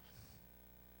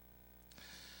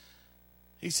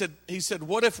 He said,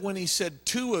 what if when he said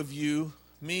two of you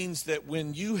means that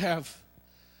when you have,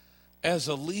 as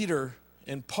a leader,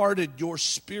 imparted your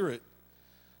spirit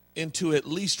into at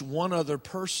least one other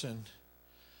person,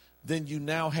 then you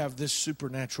now have this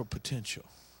supernatural potential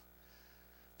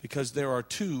because there are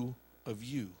two of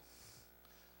you.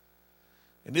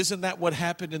 And isn't that what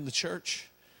happened in the church?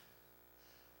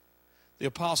 The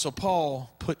Apostle Paul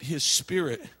put his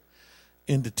spirit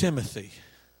into Timothy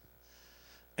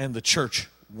and the church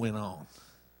went on.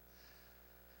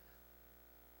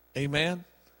 Amen?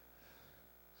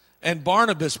 And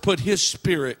Barnabas put his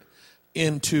spirit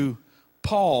into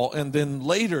Paul and then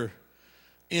later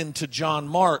into John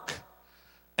Mark,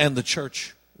 and the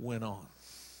church went on.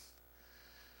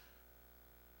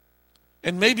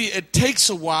 And maybe it takes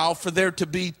a while for there to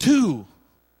be two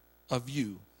of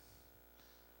you.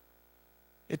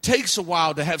 It takes a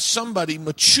while to have somebody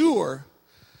mature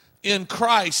in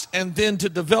Christ and then to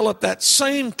develop that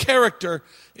same character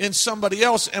in somebody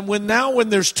else. And when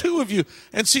there's two of you,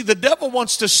 and see, the devil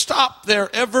wants to stop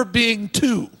there ever being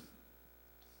two.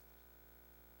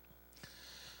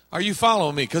 Are you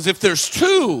following me? Because if there's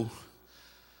two,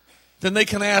 then they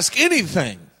can ask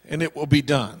anything and it will be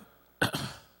done.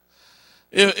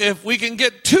 If we can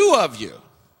get two of you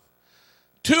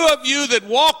that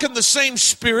walk in the same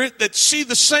spirit, that see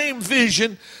the same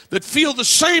vision, that feel the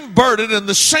same burden and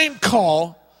the same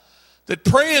call, that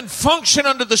pray and function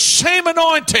under the same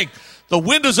anointing, the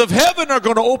windows of heaven are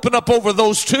going to open up over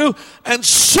those two, and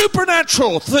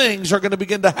supernatural things are going to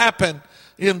begin to happen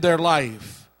in their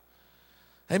life.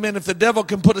 Amen. If the devil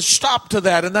can put a stop to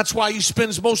that, and that's why he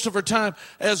spends most of our time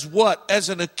as what? As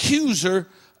an accuser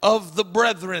of the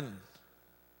brethren.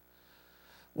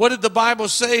 What did the Bible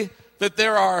say? That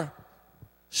there are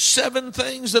 7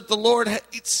 things that the Lord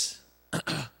hates,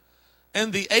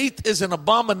 and the 8th is an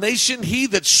abomination, he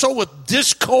that soweth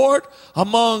discord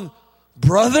among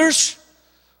brothers.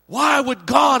 Why would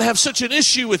God have such an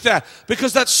issue with that?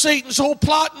 Because that's Satan's whole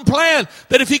plot and plan,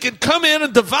 that if he can come in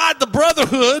and divide the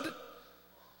brotherhood,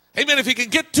 amen, if he can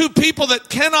get 2 people that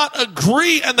cannot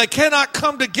agree and they cannot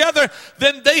come together,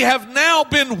 then they have now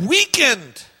been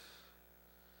weakened.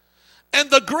 And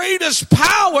the greatest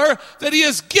power that he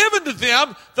has given to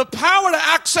them, the power to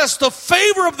access the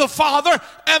favor of the Father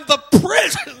and the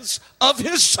presence of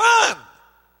his Son,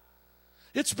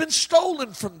 it's been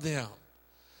stolen from them.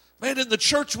 Man, in the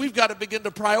church, we've got to begin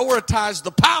to prioritize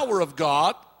the power of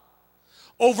God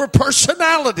over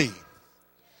personality.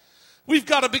 We've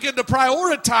got to begin to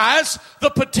prioritize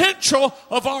the potential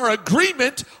of our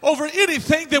agreement over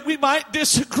anything that we might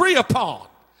disagree upon.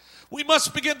 We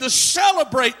must begin to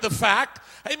celebrate the fact,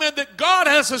 amen, that God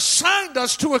has assigned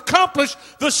us to accomplish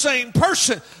the same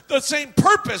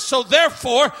purpose. So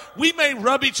therefore, we may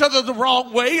rub each other the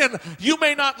wrong way, and you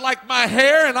may not like my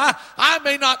hair, and I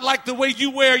may not like the way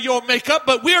you wear your makeup,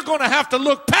 but we're going to have to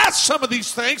look past some of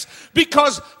these things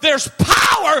because there's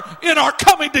power in our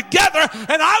coming together,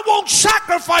 and I won't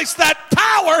sacrifice that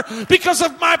power because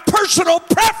of my personal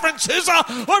preferences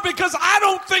or because I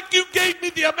don't think you gave me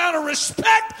the amount of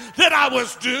respect that I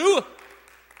was due.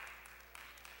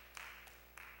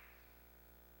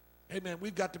 Amen.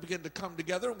 We've got to begin to come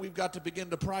together, and we've got to begin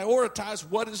to prioritize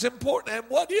what is important. And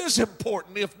what is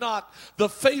important, if not the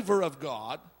favor of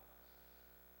God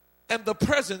and the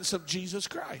presence of Jesus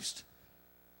Christ?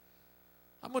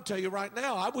 I'm going to tell you right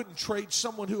now, I wouldn't trade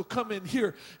someone who will come in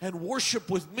here and worship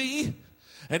with me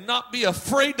and not be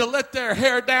afraid to let their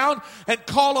hair down and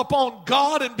call upon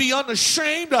God and be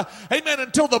unashamed, amen,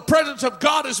 until the presence of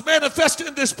God is manifested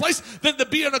in this place, than to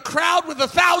be in a crowd with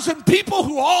 1,000 people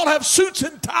who all have suits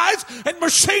and ties and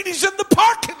Mercedes in the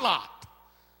parking lot.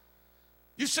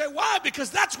 You say, why? Because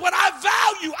that's what I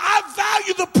value. I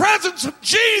value the presence of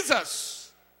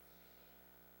Jesus.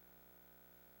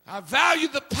 I value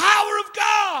the power of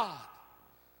God.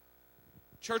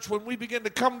 Church, when we begin to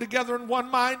come together in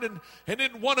one mind and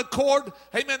in one accord,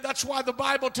 amen, that's why the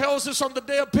Bible tells us on the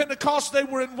day of Pentecost they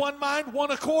were in one mind,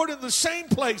 one accord in the same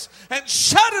place. And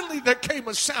suddenly there came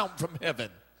a sound from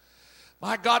heaven.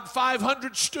 My God,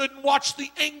 500 stood and watched the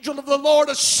angel of the Lord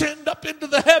ascend up into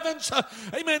the heavens.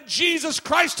 Amen. Jesus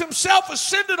Christ himself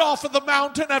ascended off of the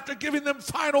mountain after giving them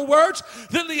final words.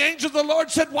 Then the angel of the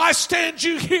Lord said, why stand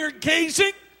you here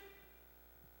gazing?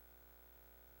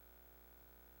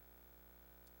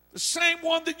 The same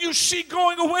one that you see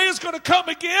going away is going to come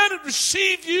again and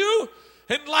receive you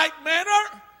in like manner.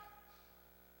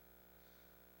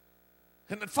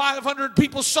 And then 500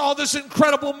 people saw this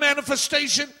incredible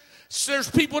manifestation. There's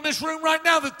people in this room right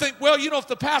now that think, well, you know, if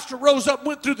the pastor rose up and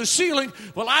went through the ceiling,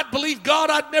 well, I'd believe God.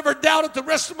 I'd never doubt it the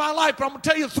rest of my life. But I'm going to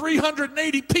tell you,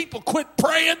 380 people quit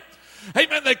praying.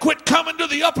 Amen. They quit coming to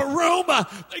the upper room.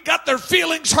 They got their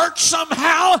feelings hurt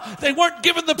somehow. They weren't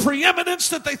given the preeminence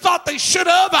that they thought they should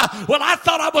have. Well, I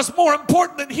thought I was more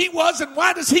important than he was, and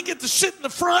why does he get to sit in the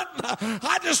front?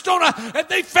 I just don't know. And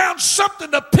they found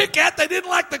something to pick at. They didn't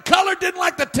like the color, didn't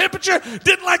like the temperature,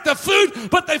 didn't like the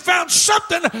food, but they found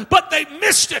something, but they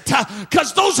missed it.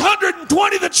 Because those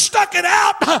 120 that stuck it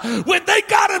out, when they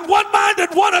got in one mind and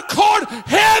one accord,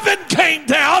 heaven came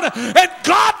down, and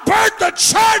God burned the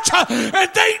church.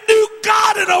 And they knew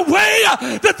God in a way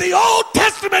that the Old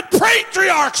Testament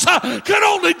patriarchs could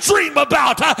only dream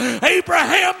about.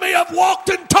 Abraham may have walked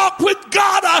and talked with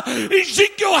God.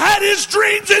 Ezekiel had his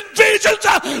dreams and visions.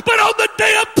 But on the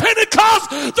day of Pentecost,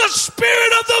 the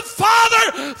Spirit of the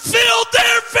Father filled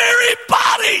their very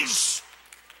bodies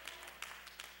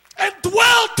and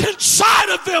dwelt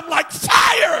inside of them like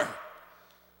fire,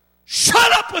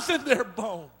 shut up within their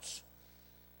bones.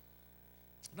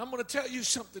 And I'm going to tell you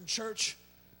something, church.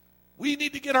 We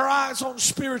need to get our eyes on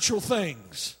spiritual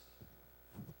things.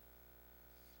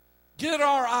 Get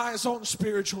our eyes on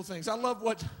spiritual things. I love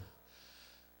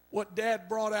what Dad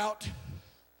brought out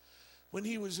when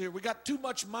he was here. We got too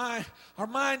much mind. Our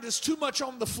mind is too much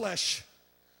on the flesh.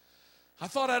 I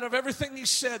thought out of everything he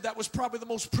said, that was probably the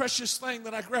most precious thing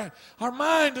that I grabbed. Our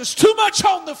mind is too much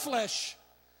on the flesh.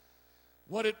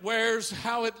 What it wears,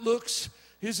 how it looks,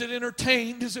 is it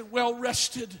entertained, is it well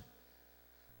rested?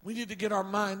 We need to get our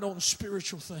mind on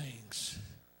spiritual things.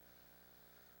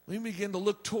 We begin to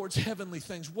look towards heavenly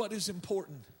things. What is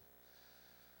important?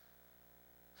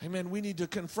 Amen. We need to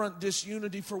confront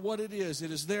disunity for what it is. It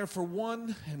is there for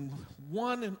one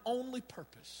and only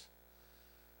purpose.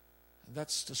 And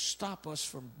that's to stop us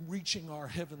from reaching our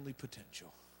heavenly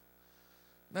potential.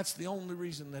 That's the only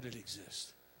reason that it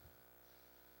exists.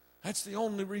 That's the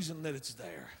only reason that it's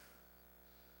there.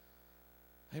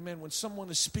 Amen. When someone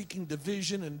is speaking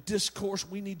division and discourse,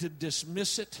 we need to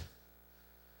dismiss it.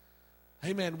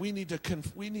 Amen. We need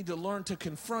to learn to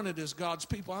confront it as God's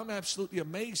people. I'm absolutely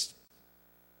amazed,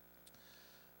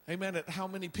 amen, at how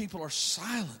many people are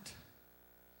silent.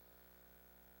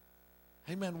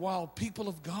 Amen. While people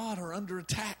of God are under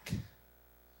attack.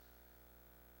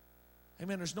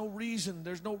 Amen. There's no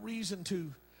reason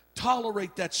to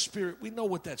tolerate that spirit. We know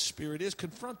what that spirit is.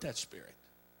 Confront that spirit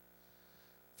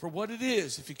for what it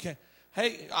is. If you can't,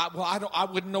 hey, I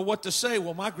wouldn't know what to say.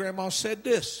 Well, my grandma said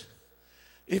this.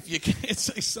 If you can't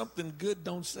say something good,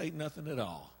 don't say nothing at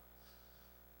all.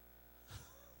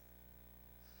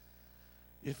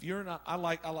 If you're not, I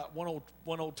like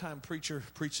one old time preacher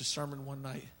preached a sermon one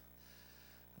night,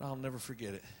 and I'll never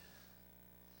forget it.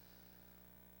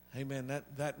 Amen.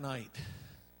 That night,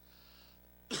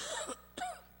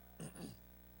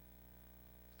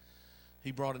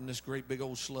 he brought in this great big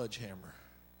old sledgehammer,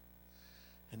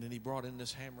 and then he brought in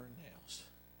this hammer and nails.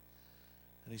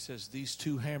 And he says, these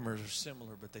two hammers are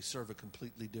similar, but they serve a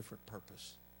completely different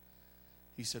purpose.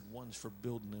 He said, one's for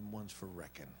building and one's for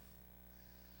wrecking.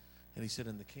 And he said,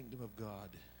 in the kingdom of God,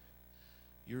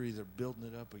 you're either building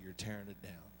it up or you're tearing it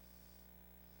down.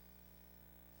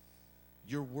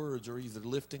 Your words are either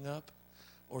lifting up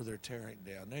or they're tearing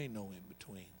down. There ain't no in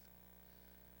between.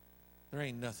 There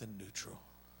ain't nothing neutral.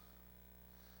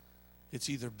 It's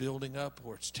either building up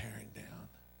or it's tearing down.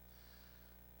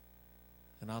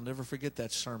 And I'll never forget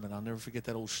that sermon. I'll never forget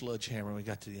that old sledgehammer. When we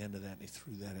got to the end of that, and he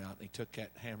threw that out. And he took that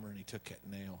hammer and he took that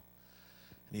nail.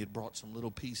 And he had brought some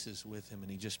little pieces with him, and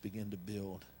he just began to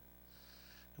build.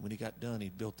 And when he got done, he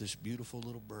built this beautiful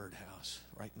little birdhouse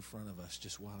right in front of us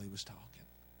just while he was talking.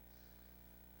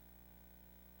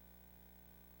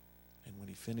 And when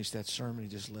he finished that sermon, he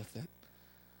just left that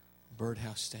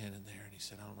birdhouse standing there. And he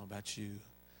said, I don't know about you.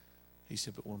 He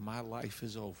said, but when my life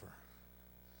is over,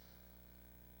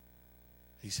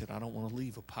 he said, I don't want to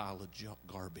leave a pile of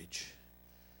garbage.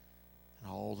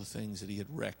 And all the things that he had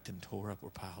wrecked and tore up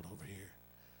were piled over here.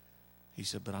 He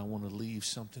said, but I want to leave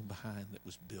something behind that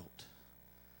was built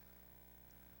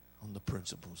on the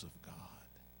principles of God.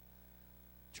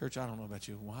 Church, I don't know about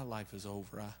you. When my life is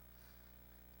over,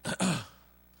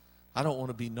 I don't want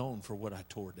to be known for what I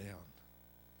tore down.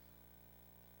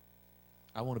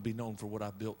 I want to be known for what I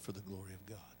built for the glory of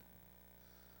God.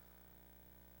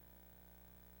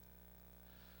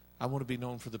 I want to be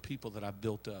known for the people that I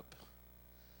built up.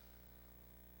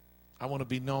 I want to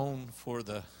be known for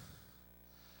the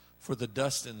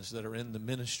Dustins that are in the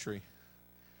ministry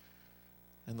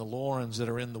and the Laurens that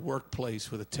are in the workplace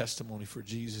with a testimony for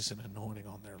Jesus and anointing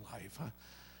on their life.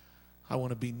 I want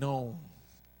to be known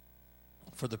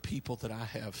for the people that I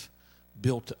have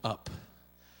built up,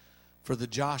 for the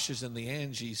Joshes and the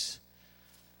Angies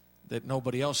that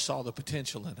nobody else saw the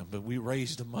potential in them, but we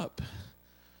raised them up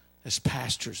as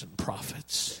pastors and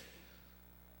prophets.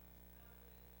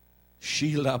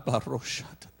 Sheila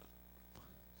Baroshata.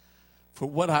 For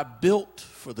what I built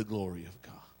for the glory of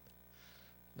God,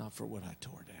 not for what I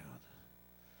tore down.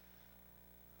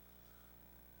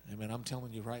 Amen. I'm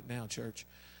telling you right now, church,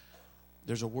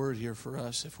 there's a word here for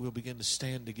us. If we'll begin to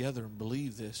stand together and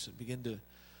believe this and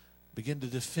begin to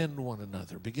defend one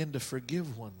another, begin to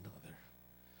forgive one another.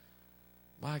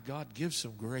 My God, give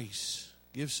some grace.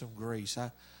 Give some grace.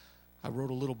 I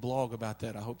wrote a little blog about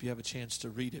that. I hope you have a chance to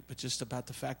read it. But just about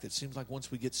the fact that it seems like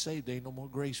once we get saved, there ain't no more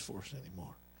grace for us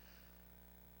anymore.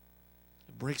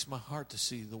 It breaks my heart to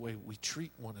see the way we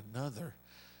treat one another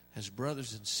as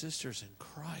brothers and sisters in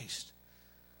Christ.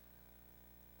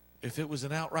 If it was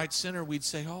an outright sinner, we'd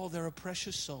say, oh, they're a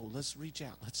precious soul. Let's reach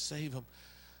out. Let's save them.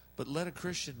 But let a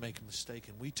Christian make a mistake,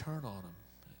 and we turn on them,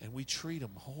 and we treat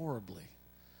them horribly.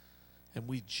 And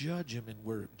we judge him, and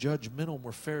we're judgmental, and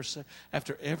we're Pharisee.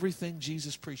 After everything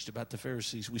Jesus preached about the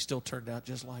Pharisees, we still turned out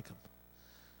just like them.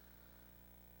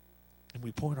 And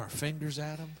we point our fingers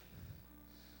at them,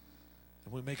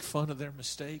 and we make fun of their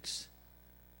mistakes.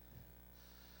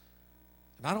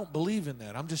 And I don't believe in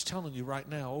that. I'm just telling you right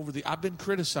now, I've been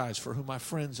criticized for who my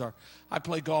friends are. I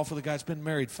play golf with a guy that's been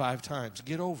married 5 times.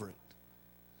 Get over it.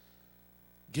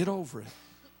 Get over it.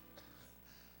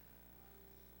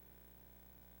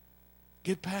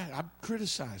 Get past. I'm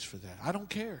criticized for that. I don't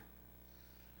care.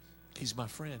 He's my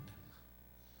friend.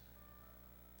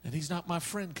 And he's not my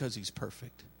friend because he's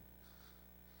perfect.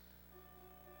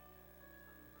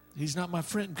 He's not my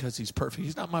friend because he's perfect.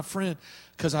 He's not my friend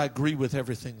because I agree with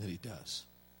everything that he does.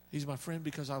 He's my friend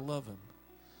because I love him.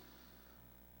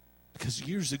 Because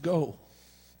years ago,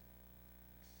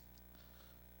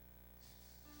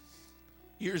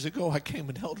 I came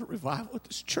and held a revival at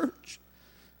this church.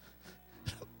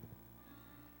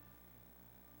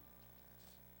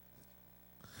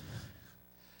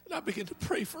 And I began to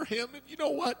pray for him. And you know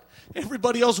what?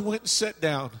 Everybody else went and sat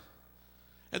down.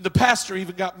 And the pastor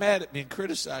even got mad at me and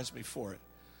criticized me for it.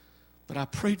 But I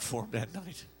prayed for him that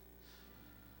night.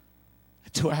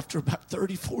 Until after about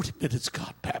 30, 40 minutes,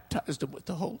 God baptized him with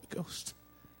the Holy Ghost.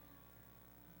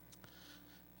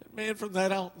 And man, from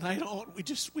that night on,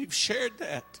 we've shared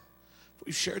that.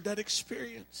 We've shared that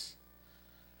experience.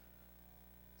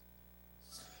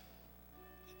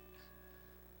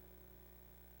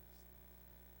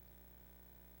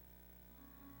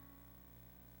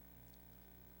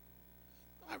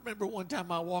 I remember one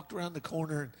time I walked around the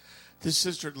corner and this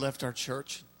sister had left our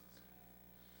church.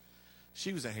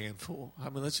 She was a handful. I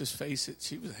mean, let's just face it.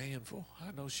 She was a handful.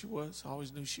 I know she was. I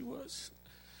always knew she was.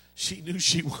 She knew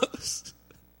she was.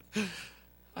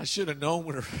 I should have known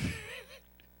when her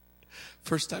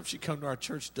first time she come to our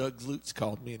church, Doug Lutz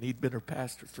called me, and he'd been her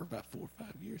pastor for about 4 or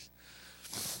 5 years.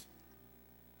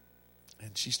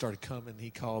 And she started coming. He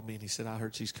called me, and he said, I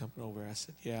heard she's coming over. I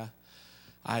said, yeah.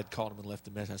 I had called him and left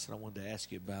a message. I said, I wanted to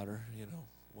ask you about her,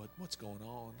 what's going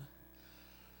on.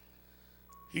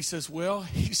 He says,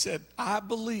 I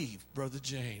believe, Brother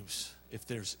James, if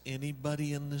there's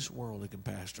anybody in this world that can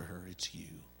pastor her, it's you.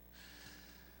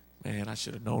 Man, I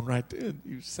should have known right then.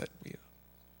 You set me up.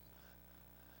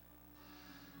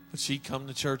 But she'd come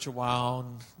to church a while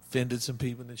and offended some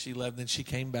people, and then she left, and then she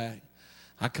came back.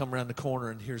 I come around the corner,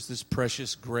 and here's this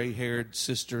precious gray-haired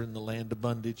sister in the land of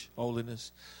bondage,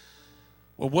 holiness.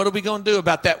 Well, what are we going to do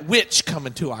about that witch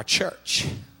coming to our church?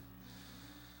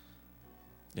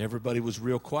 Everybody was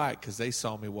real quiet because they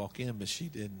saw me walk in, but she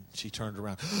didn't. She turned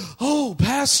around. Oh,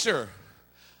 Pastor.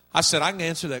 I said, I can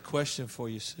answer that question for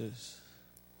you, sis.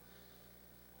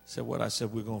 Said what? I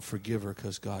said, we're going to forgive her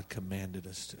because God commanded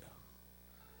us to.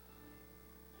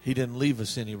 He didn't leave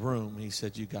us any room. He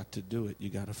said, you got to do it. You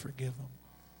got to forgive them.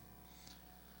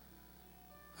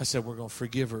 I said, we're going to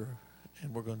forgive her,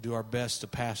 and we're going to do our best to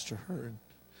pastor her. And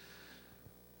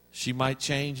she might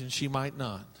change, and she might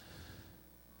not.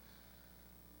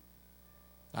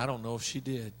 I don't know if she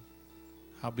did.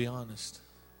 I'll be honest.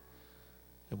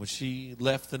 And when she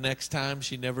left the next time,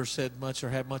 she never said much or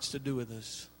had much to do with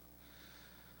us.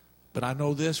 But I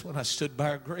know this, when I stood by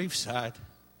her graveside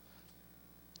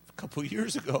a couple of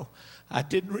years ago, I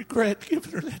didn't regret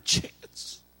giving her that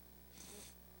chance.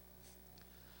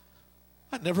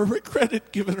 I never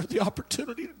regretted giving her the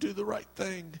opportunity to do the right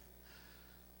thing.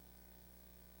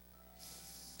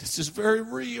 This is very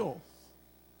real.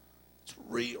 It's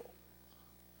real.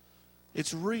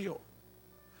 It's real.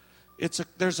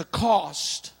 There's a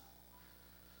cost.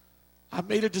 I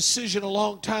made a decision a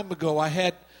long time ago. I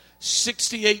had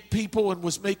 68 people and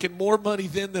was making more money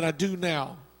then than I do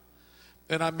now.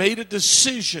 And I made a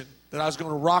decision that I was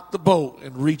going to rock the boat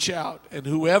and reach out. And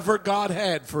whoever God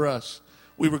had for us,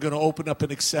 we were going to open up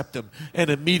and accept them. And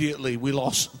immediately we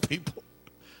lost some people.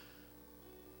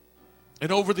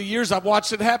 And over the years, I've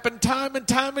watched it happen time and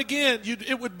time again.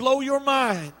 It would blow your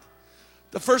mind.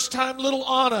 The first time little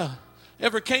Anna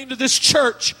ever came to this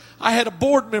church, I had a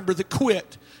board member that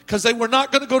quit because they were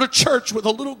not going to go to church with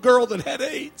a little girl that had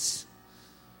AIDS.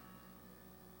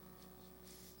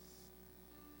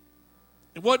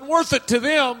 It wasn't worth it to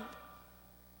them.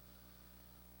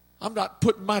 I'm not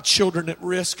putting my children at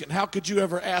risk, and how could you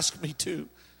ever ask me to?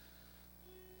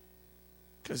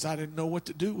 Because I didn't know what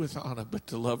to do with Anna but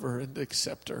to love her and to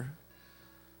accept her.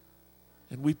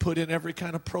 And we put in every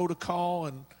kind of protocol,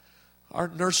 and our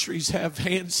nurseries have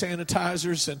hand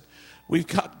sanitizers, and we've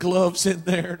got gloves in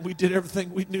there, and we did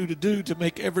everything we knew to do to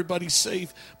make everybody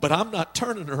safe. But I'm not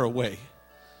turning her away.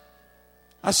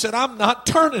 I said, I'm not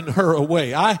turning her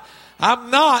away. I'm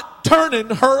not turning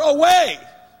her away.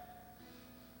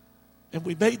 And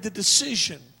we made the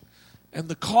decision, and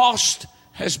the cost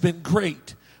has been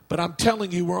great. But I'm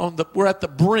telling you, we're at the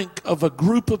brink of a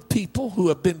group of people who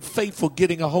have been faithful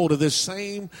getting a hold of this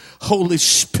same Holy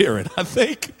Spirit.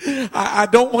 I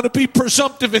don't want to be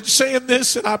presumptive in saying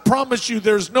this, and I promise you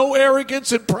there's no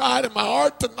arrogance and pride in my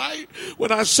heart tonight when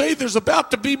I say there's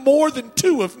about to be more than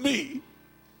two of me.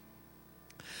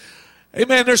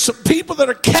 Amen. There's some people that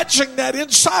are catching that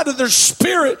inside of their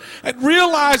spirit and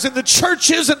realizing the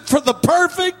church isn't for the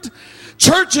perfect.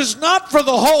 Church is not for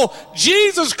the whole.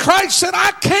 Jesus Christ said,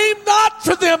 I came not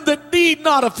for them that need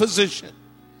not a physician.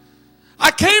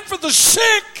 I came for the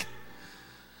sick.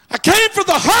 I came for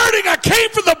the hurting. I came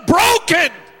for the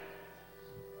broken.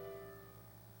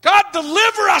 God,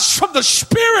 deliver us from the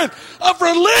spirit of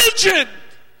religion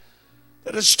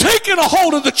that has taken a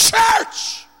hold of the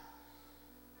church.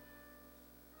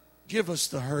 Give us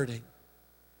the hurting.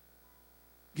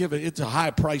 It's a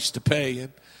high price to pay.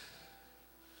 And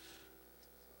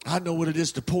I know what it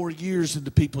is to pour years into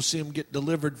people, see them get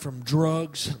delivered from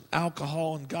drugs and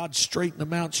alcohol, and God straighten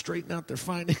them out, straighten out their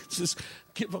finances,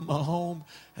 give them a home,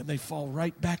 and they fall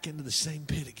right back into the same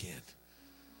pit again.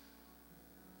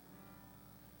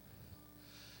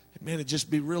 And man, it'd just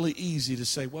be really easy to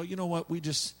say, well, you know what,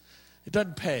 it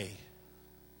doesn't pay.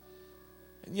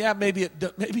 And yeah, maybe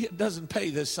it doesn't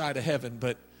pay this side of heaven,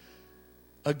 but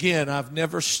again, I've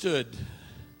never stood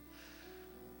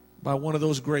by one of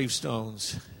those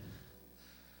gravestones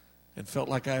and felt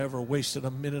like I ever wasted a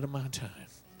minute of my time.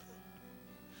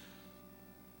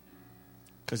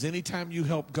 Because anytime you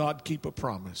help God keep a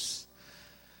promise,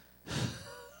 I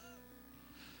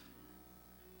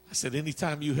said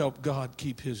anytime you help God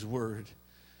keep His word,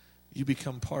 you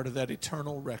become part of that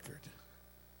eternal record.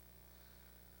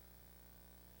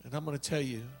 And I'm going to tell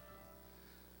you,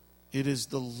 it is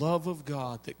the love of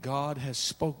God that God has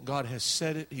spoken. God has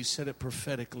said it. He said it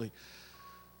prophetically.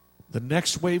 The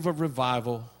next wave of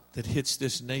revival that hits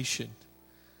this nation,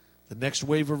 the next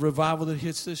wave of revival that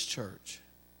hits this church,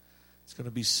 it's going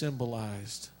to be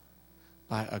symbolized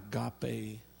by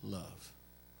agape love.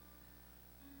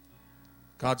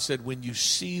 God said, when you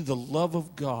see the love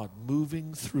of God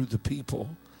moving through the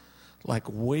people like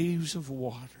waves of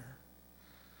water,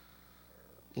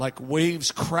 like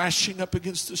waves crashing up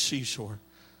against the seashore,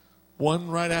 one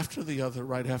right after the other,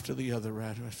 right after the other,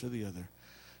 right after the other.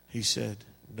 He said,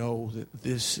 know that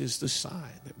this is the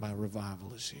sign that my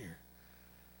revival is here.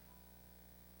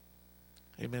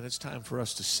 Amen. It's time for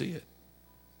us to see it.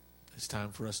 It's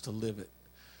time for us to live it.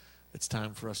 It's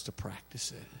time for us to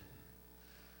practice it.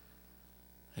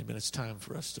 Amen. It's time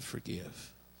for us to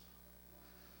forgive.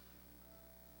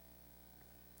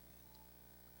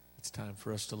 It's time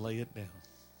for us to lay it down.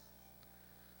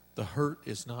 The hurt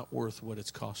is not worth what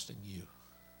it's costing you.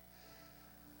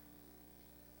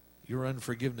 Your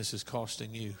unforgiveness is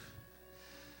costing you.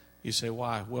 You say,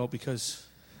 why? Well, because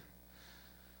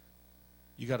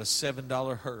you got a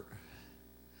 $7 hurt.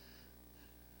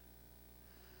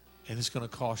 And it's going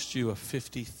to cost you a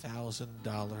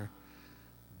 $50,000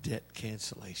 debt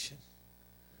cancellation.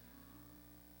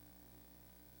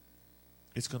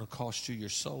 It's going to cost you your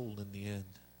soul in the end,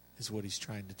 is what he's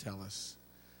trying to tell us.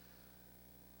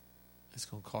 It's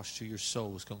going to cost you your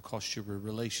soul. It's going to cost you a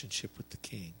relationship with the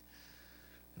King.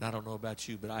 And I don't know about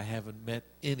you, but I haven't met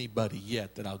anybody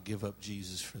yet that I'll give up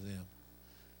Jesus for them.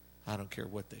 I don't care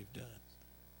what they've done.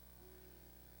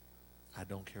 I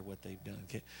don't care what they've done.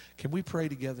 Can we pray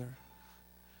together?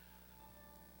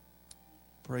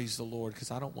 Praise the Lord,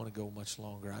 because I don't want to go much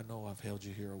longer. I know I've held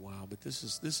you here a while, but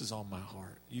this is on my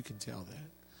heart. You can tell that.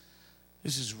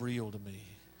 This is real to me.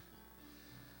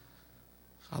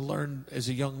 I learned as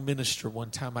a young minister one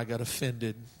time I got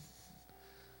offended.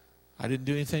 I didn't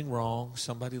do anything wrong.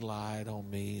 Somebody lied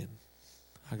on me and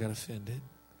I got offended.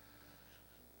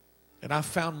 And I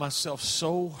found myself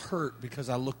so hurt because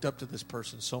I looked up to this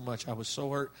person so much. I was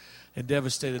so hurt and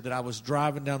devastated that I was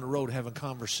driving down the road having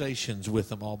conversations with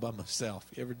them all by myself.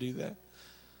 You ever do that?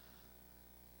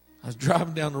 I was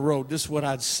driving down the road. This is what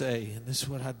I'd say and this is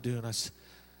what I'd do. And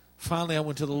finally, I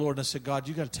went to the Lord and I said, God,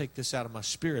 you got to take this out of my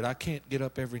spirit. I can't get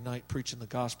up every night preaching the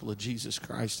gospel of Jesus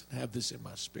Christ and have this in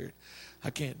my spirit. I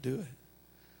can't do it.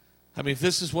 I mean, if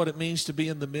this is what it means to be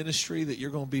in the ministry, that you're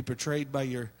going to be portrayed by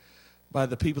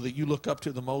the people that you look up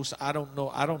to the most, I don't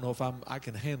know if I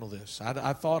can handle this.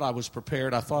 I thought I was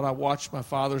prepared. I thought I watched my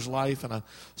father's life and I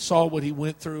saw what he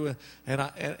went through, and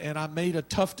I made a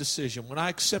tough decision. When I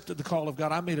accepted the call of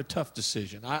God, I made a tough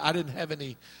decision. I didn't have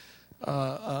any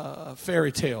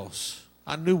fairy tales.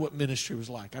 I knew what ministry was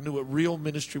like. I knew what real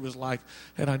ministry was like,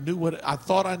 and I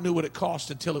thought I knew what it cost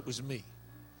until it was me.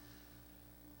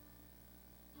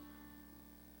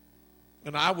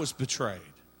 And I was betrayed.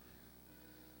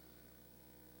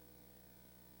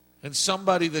 And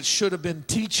somebody that should have been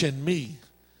teaching me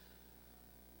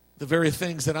the very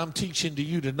things that I'm teaching to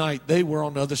you tonight, they were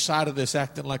on the other side of this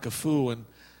acting like a fool. And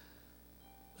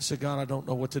I said, God, I don't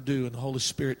know what to do. And the Holy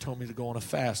Spirit told me to go on a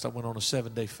fast. I went on a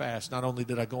 7-day fast. Not only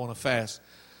did I go on a fast,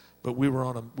 but we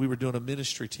were doing a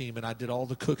ministry team, and I did all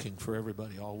the cooking for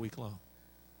everybody all week long.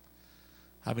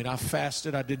 I mean, I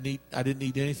fasted. I didn't eat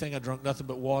anything. I drank nothing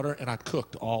but water, and I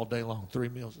cooked all day long, 3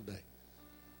 meals a day.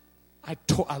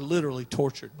 I literally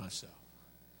tortured myself.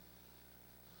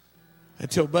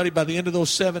 Until, buddy, by the end of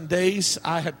those 7 days,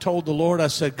 I had told the Lord, I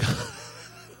said,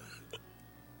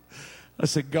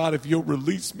 God, if you'll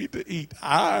release me to eat,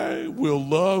 I will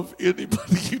love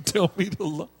anybody you tell me to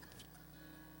love.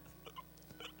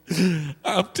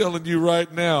 I'm telling you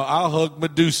right now, I'll hug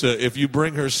Medusa if you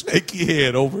bring her snaky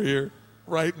head over here.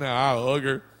 Right now, I'll hug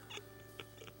her.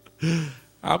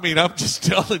 I mean, I'm just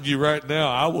telling you right now,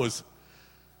 I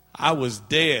was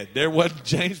dead.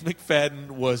 James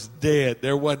McFadden was dead.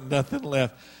 There wasn't nothing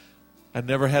left. I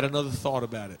never had another thought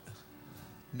about it.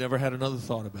 Never had another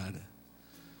thought about it.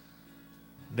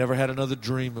 Never had another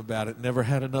dream about it. Never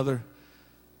had another.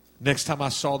 Next time I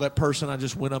saw that person, I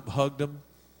just went up and hugged them.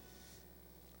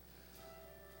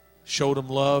 Showed them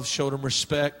love, showed them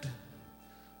respect.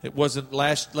 It wasn't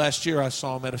last year I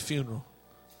saw him at a funeral.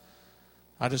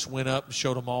 I just went up and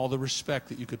showed him all the respect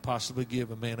that you could possibly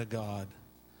give a man of God.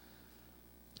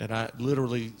 And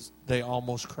they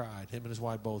almost cried. Him and his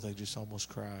wife both, they just almost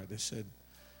cried. They said,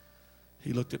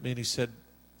 he looked at me and he said,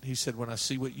 when I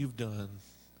see what you've done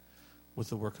with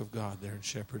the work of God there in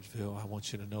Shepherdsville, I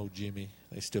want you to know, Jimmy.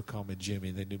 They still call me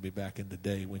Jimmy. They knew me back in the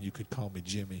day when you could call me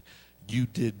Jimmy. You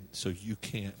didn't, so you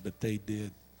can't, but they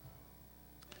did.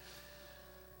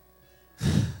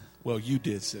 Well, you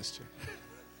did, sister.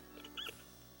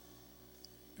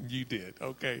 You did.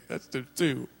 Okay, that's the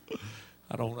two.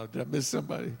 I don't know. Did I miss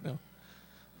somebody? No.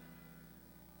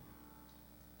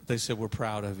 But they said, we're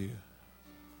proud of you.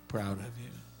 Proud of you.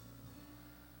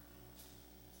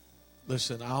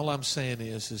 Listen, all I'm saying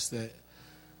is that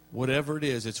whatever it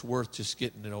is, it's worth just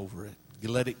getting it over it. You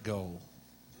let it go.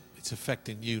 It's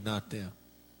affecting you, not them.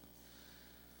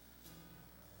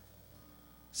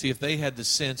 See, if they had the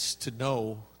sense to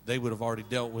know, they would have already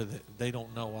dealt with it. They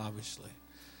don't know, obviously.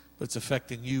 But it's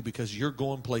affecting you because you're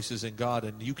going places in God,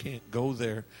 and you can't go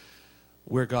there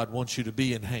where God wants you to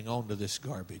be and hang on to this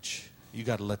garbage. You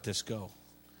got to let this go.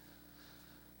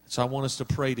 So I want us to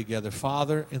pray together.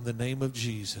 Father, in the name of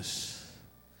Jesus,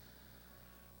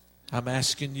 I'm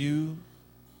asking you,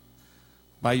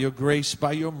 by your grace,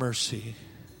 by your mercy,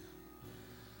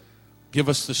 give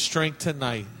us the strength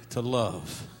tonight to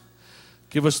love.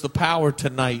 Give us the power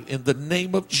tonight in the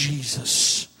name of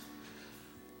Jesus.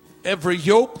 Every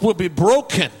yoke will be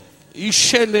broken.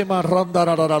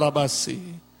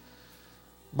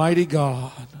 Mighty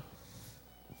God.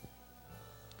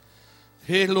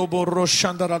 Give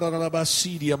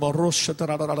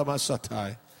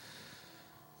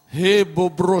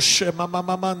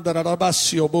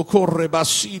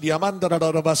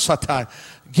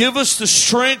us the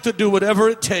strength to do whatever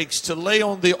it takes to lay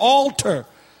on the altar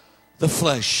the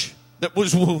flesh that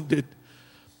was wounded,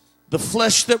 the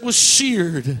flesh that was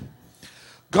seared.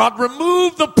 God,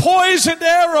 remove the poisoned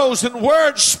arrows and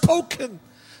words spoken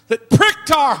that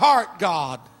pricked our heart,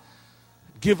 God.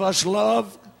 Give us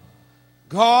love.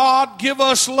 God, give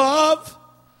us love.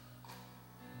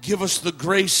 Give us the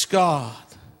grace, God,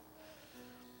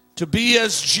 to be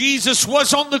as Jesus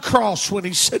was on the cross when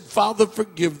he said, Father,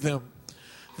 forgive them.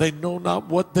 They know not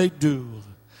what they do.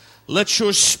 Let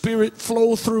your spirit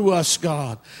flow through us,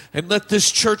 God. And let this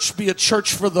church be a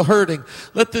church for the hurting.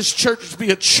 Let this church be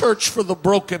a church for the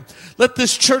broken. Let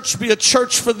this church be a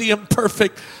church for the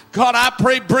imperfect. God, I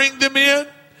pray, bring them in.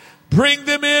 Bring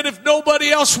them in. If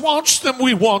nobody else wants them,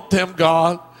 we want them,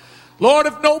 God. Lord,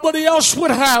 if nobody else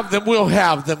would have them, we'll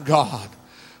have them, God.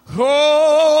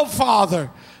 Oh, Father,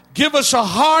 give us a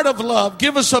heart of love.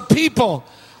 Give us a people,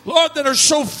 Lord, that are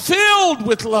so filled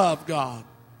with love, God,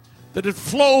 that it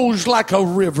flows like a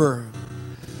river.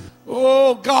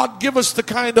 Oh, God, give us the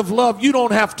kind of love you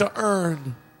don't have to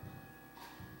earn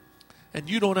and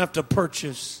you don't have to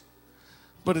purchase,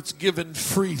 but it's given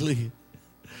freely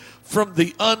from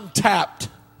the untapped,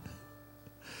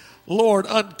 Lord,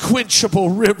 unquenchable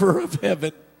river of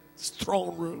heaven, His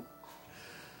throne room.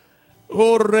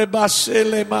 Oh,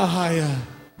 Rebasele Mahaya,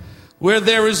 where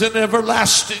there is an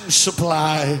everlasting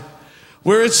supply,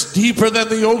 where it's deeper than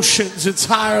the oceans, it's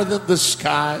higher than the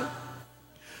sky.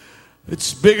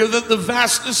 It's bigger than the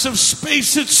vastness of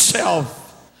space itself.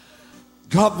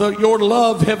 God, your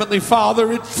love, Heavenly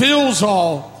Father, it fills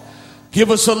all.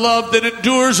 Give us a love that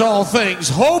endures all things,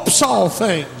 hopes all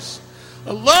things,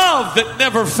 A love that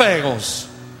never fails.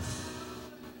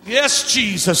 Yes,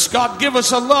 Jesus. God, give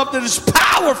us a love that is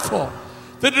powerful,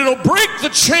 that it'll break the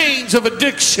chains of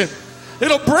addiction.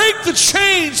 It'll break the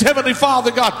chains, Heavenly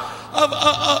Father, God,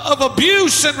 of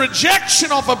abuse and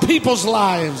rejection off of people's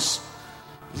lives.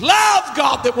 Love,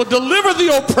 God, that will deliver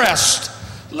the oppressed.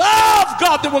 Love,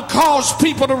 God, that will cause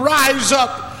people to rise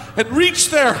up and reach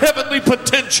their heavenly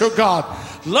potential, God.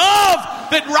 Love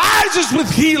that rises with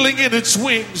healing in its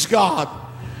wings, God.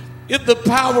 In the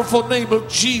powerful name of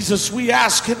Jesus, we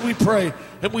ask and we pray,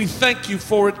 and we thank you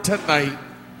for it tonight.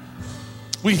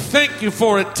 We thank you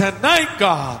for it tonight,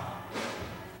 God,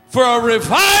 for a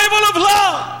revival of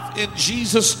love. In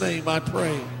Jesus' name I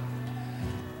pray.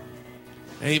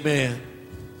 Amen.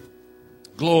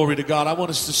 Glory to God. I want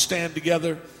us to stand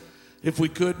together. If we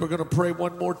could, we're going to pray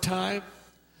one more time.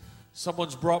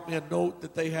 Someone's brought me a note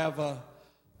that they have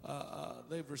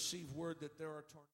they've received word that there are tornadoes.